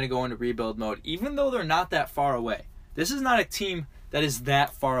 Definitely going to go into rebuild mode, even though they're not that far away. This is not a team that is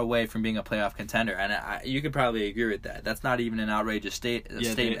that far away from being a playoff contender, and you could probably agree with that. That's not even an outrageous statement. This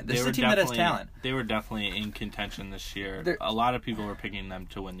is a team that has talent. They were definitely in contention this year. A lot of people were picking them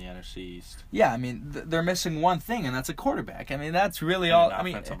to win the NFC East. Yeah, I mean, they're missing one thing, and that's a quarterback. I mean, that's really all.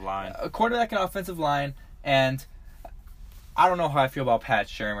 Offensive line. A quarterback and offensive line, and I don't know how I feel about Pat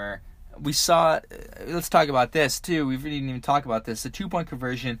Shurmur. We saw, let's talk about this, too. We really didn't even talk about this. The 2-point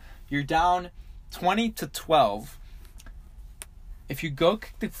conversion, you're down 20-12. If you go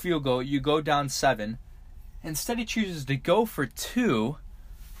kick the field goal, you go down 7. Instead, he chooses to go for 2.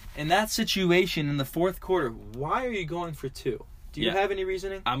 In that situation, in the fourth quarter, why are you going for 2? Do you have any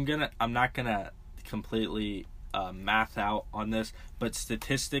reasoning? I'm not gonna completely math out on this, but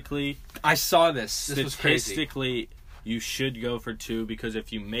statistically, I saw this. This was crazy. Statistically, you should go for 2 because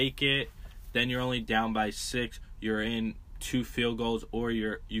if you make it, then you're only down by 6. You're in 2 field goals, or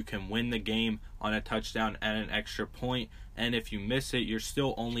you can win the game on a touchdown and an extra point. And if you miss it, you're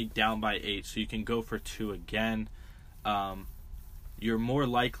still only down by 8, so you can go for 2 again. You're more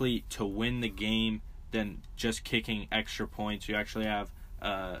likely to win the game than just kicking extra points. You actually have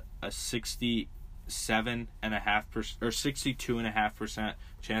a 67.5% or 62.5%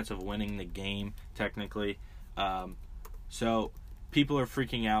 chance of winning the game technically. So people are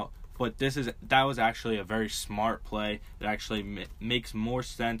freaking out, but that was actually a very smart play. It actually makes more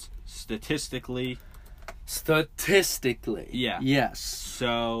sense statistically. Yeah. Yes.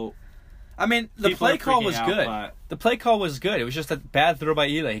 So, I mean, the play call was good. The play call was good. It was just a bad throw by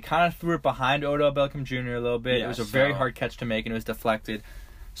Eli. He kind of threw it behind Odell Beckham Jr. a little bit. Yeah, it was a very hard catch to make, and it was deflected.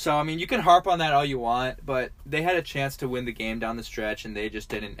 So, I mean, you can harp on that all you want, but they had a chance to win the game down the stretch, and they just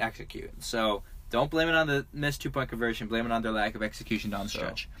didn't execute. So, don't blame it on the missed 2-point conversion. Blame it on their lack of execution down the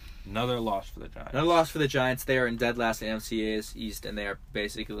stretch. Another loss for the Giants. Another loss for the Giants. They are in dead last in the NFC East, and they are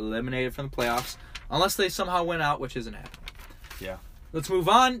basically eliminated from the playoffs. Unless they somehow win out, which isn't happening. Yeah. Let's move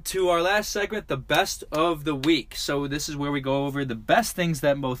on to our last segment, the best of the week. So this is where we go over the best things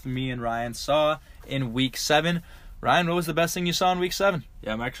that both me and Ryan saw in Week 7. Ryan, what was the best thing you saw in Week 7?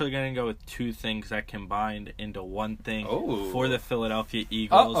 Yeah, I'm actually going to go with 2 things that combined into one thing for the Philadelphia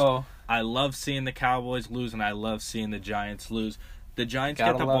Eagles. Uh-oh. I love seeing the Cowboys lose, and I love seeing the Giants lose. The Giants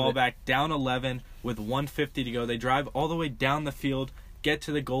get the ball back down 11 with 1:50 to go. They drive all the way down the field, get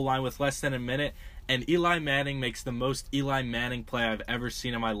to the goal line with less than a minute, and Eli Manning makes the most Eli Manning play I've ever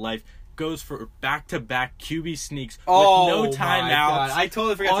seen in my life. Goes for back-to-back QB sneaks with no timeouts. I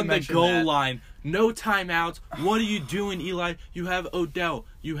totally forgot on to mention the goal that. line. No timeouts. What are you doing, Eli? You have Odell.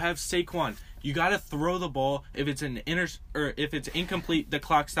 You have Saquon. You got to throw the ball. If it's if it's incomplete, the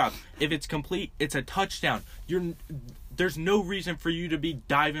clock stops. If it's complete, it's a touchdown. There's no reason for you to be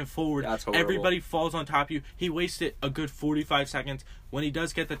diving forward. That's horrible. Everybody falls on top of you. He wasted a good 45 seconds. When he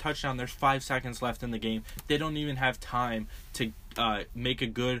does get the touchdown, there's 5 seconds left in the game. They don't even have time to make a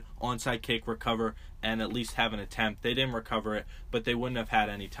good onside kick recover and at least have an attempt. They didn't recover it, but they wouldn't have had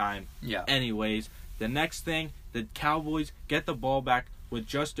any time. Yeah. Anyways, the next thing, the Cowboys get the ball back with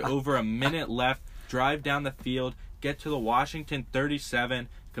just over a minute left, drive down the field, get to the Washington 37,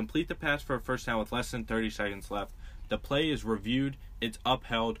 complete the pass for a first down with less than 30 seconds left. The play is reviewed, it's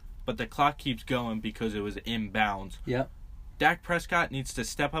upheld, but the clock keeps going because it was inbounds. Yep. Dak Prescott needs to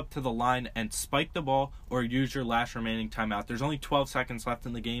step up to the line and spike the ball or use your last remaining timeout. There's only 12 seconds left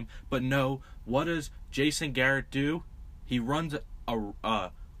in the game, but no, what does Jason Garrett do? He runs a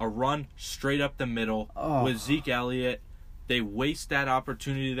run straight up the middle with Zeke Elliott. They waste that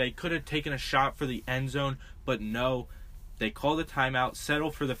opportunity. They could have taken a shot for the end zone, but no. They call the timeout, settle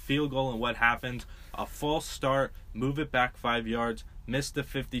for the field goal, and what happens? A false start, move it back 5 yards, miss the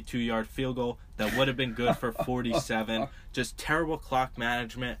 52-yard field goal that would have been good for 47. Just terrible clock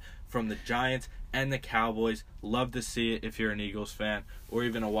management from the Giants and the Cowboys. Love to see it if you're an Eagles fan or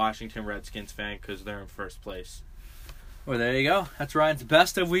even a Washington Redskins fan because they're in first place. Well, there you go. That's Ryan's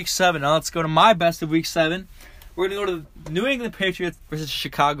best of Week 7. Now let's go to my best of Week 7. We're going to go to the New England Patriots versus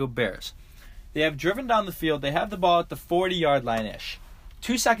Chicago Bears. They have driven down the field. They have the ball at the 40-yard line-ish.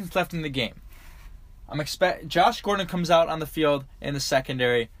 2 seconds left in the game. Josh Gordon comes out on the field in the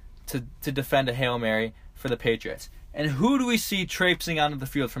secondary to defend a Hail Mary for the Patriots. And who do we see traipsing onto the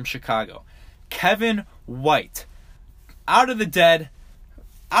field from Chicago? Kevin White. Out of the dead,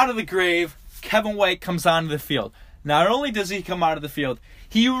 out of the grave, Kevin White comes onto the field. Not only does he come out of the field,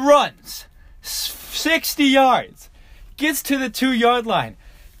 he runs 60 yards, gets to the 2-yard line,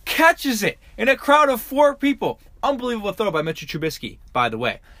 catches it in a crowd of 4 people. Unbelievable throw by Mitchell Trubisky, by the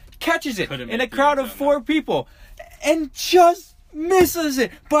way. Catches it in a crowd of 4 people and just misses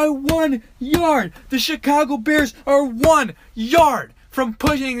it by 1 yard. The Chicago Bears are 1 yard from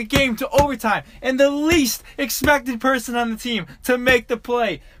pushing the game to overtime, and the least expected person on the team to make the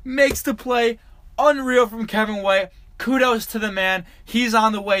play makes the play. Unreal from Kevin White. Kudos to the man. He's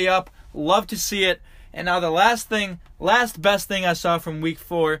on the way up. Love to see it. And now the last best thing I saw from Week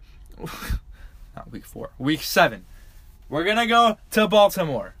 4, not Week 4, Week 7. We're going to go to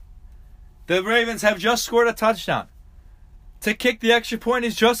Baltimore. The Ravens have just scored a touchdown. To kick the extra point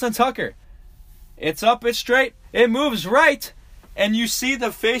is Justin Tucker. It's up, it's straight, it moves right. And you see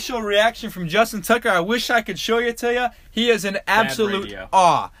the facial reaction from Justin Tucker. I wish I could show it to you. He is in absolute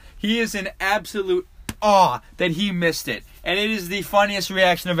awe. He is in absolute awe that he missed it. And it is the funniest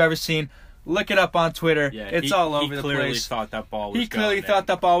reaction I've ever seen. Look it up on Twitter. Yeah, it's all over the place. He clearly thought that ball was going in. He clearly thought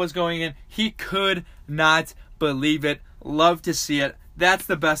that ball was going in. He could not believe it. Love to see it. That's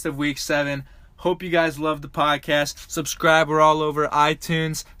the best of Week 7. Hope you guys love the podcast. Subscribe. We're all over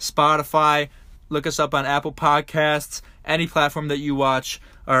iTunes, Spotify. Look us up on Apple Podcasts. Any platform that you watch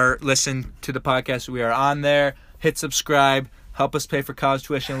or listen to the podcast, we are on there. Hit subscribe. Help us pay for college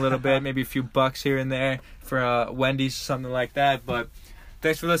tuition a little bit. Maybe a few bucks here and there for Wendy's, something like that. But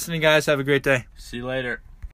thanks for listening, guys. Have a great day. See you later.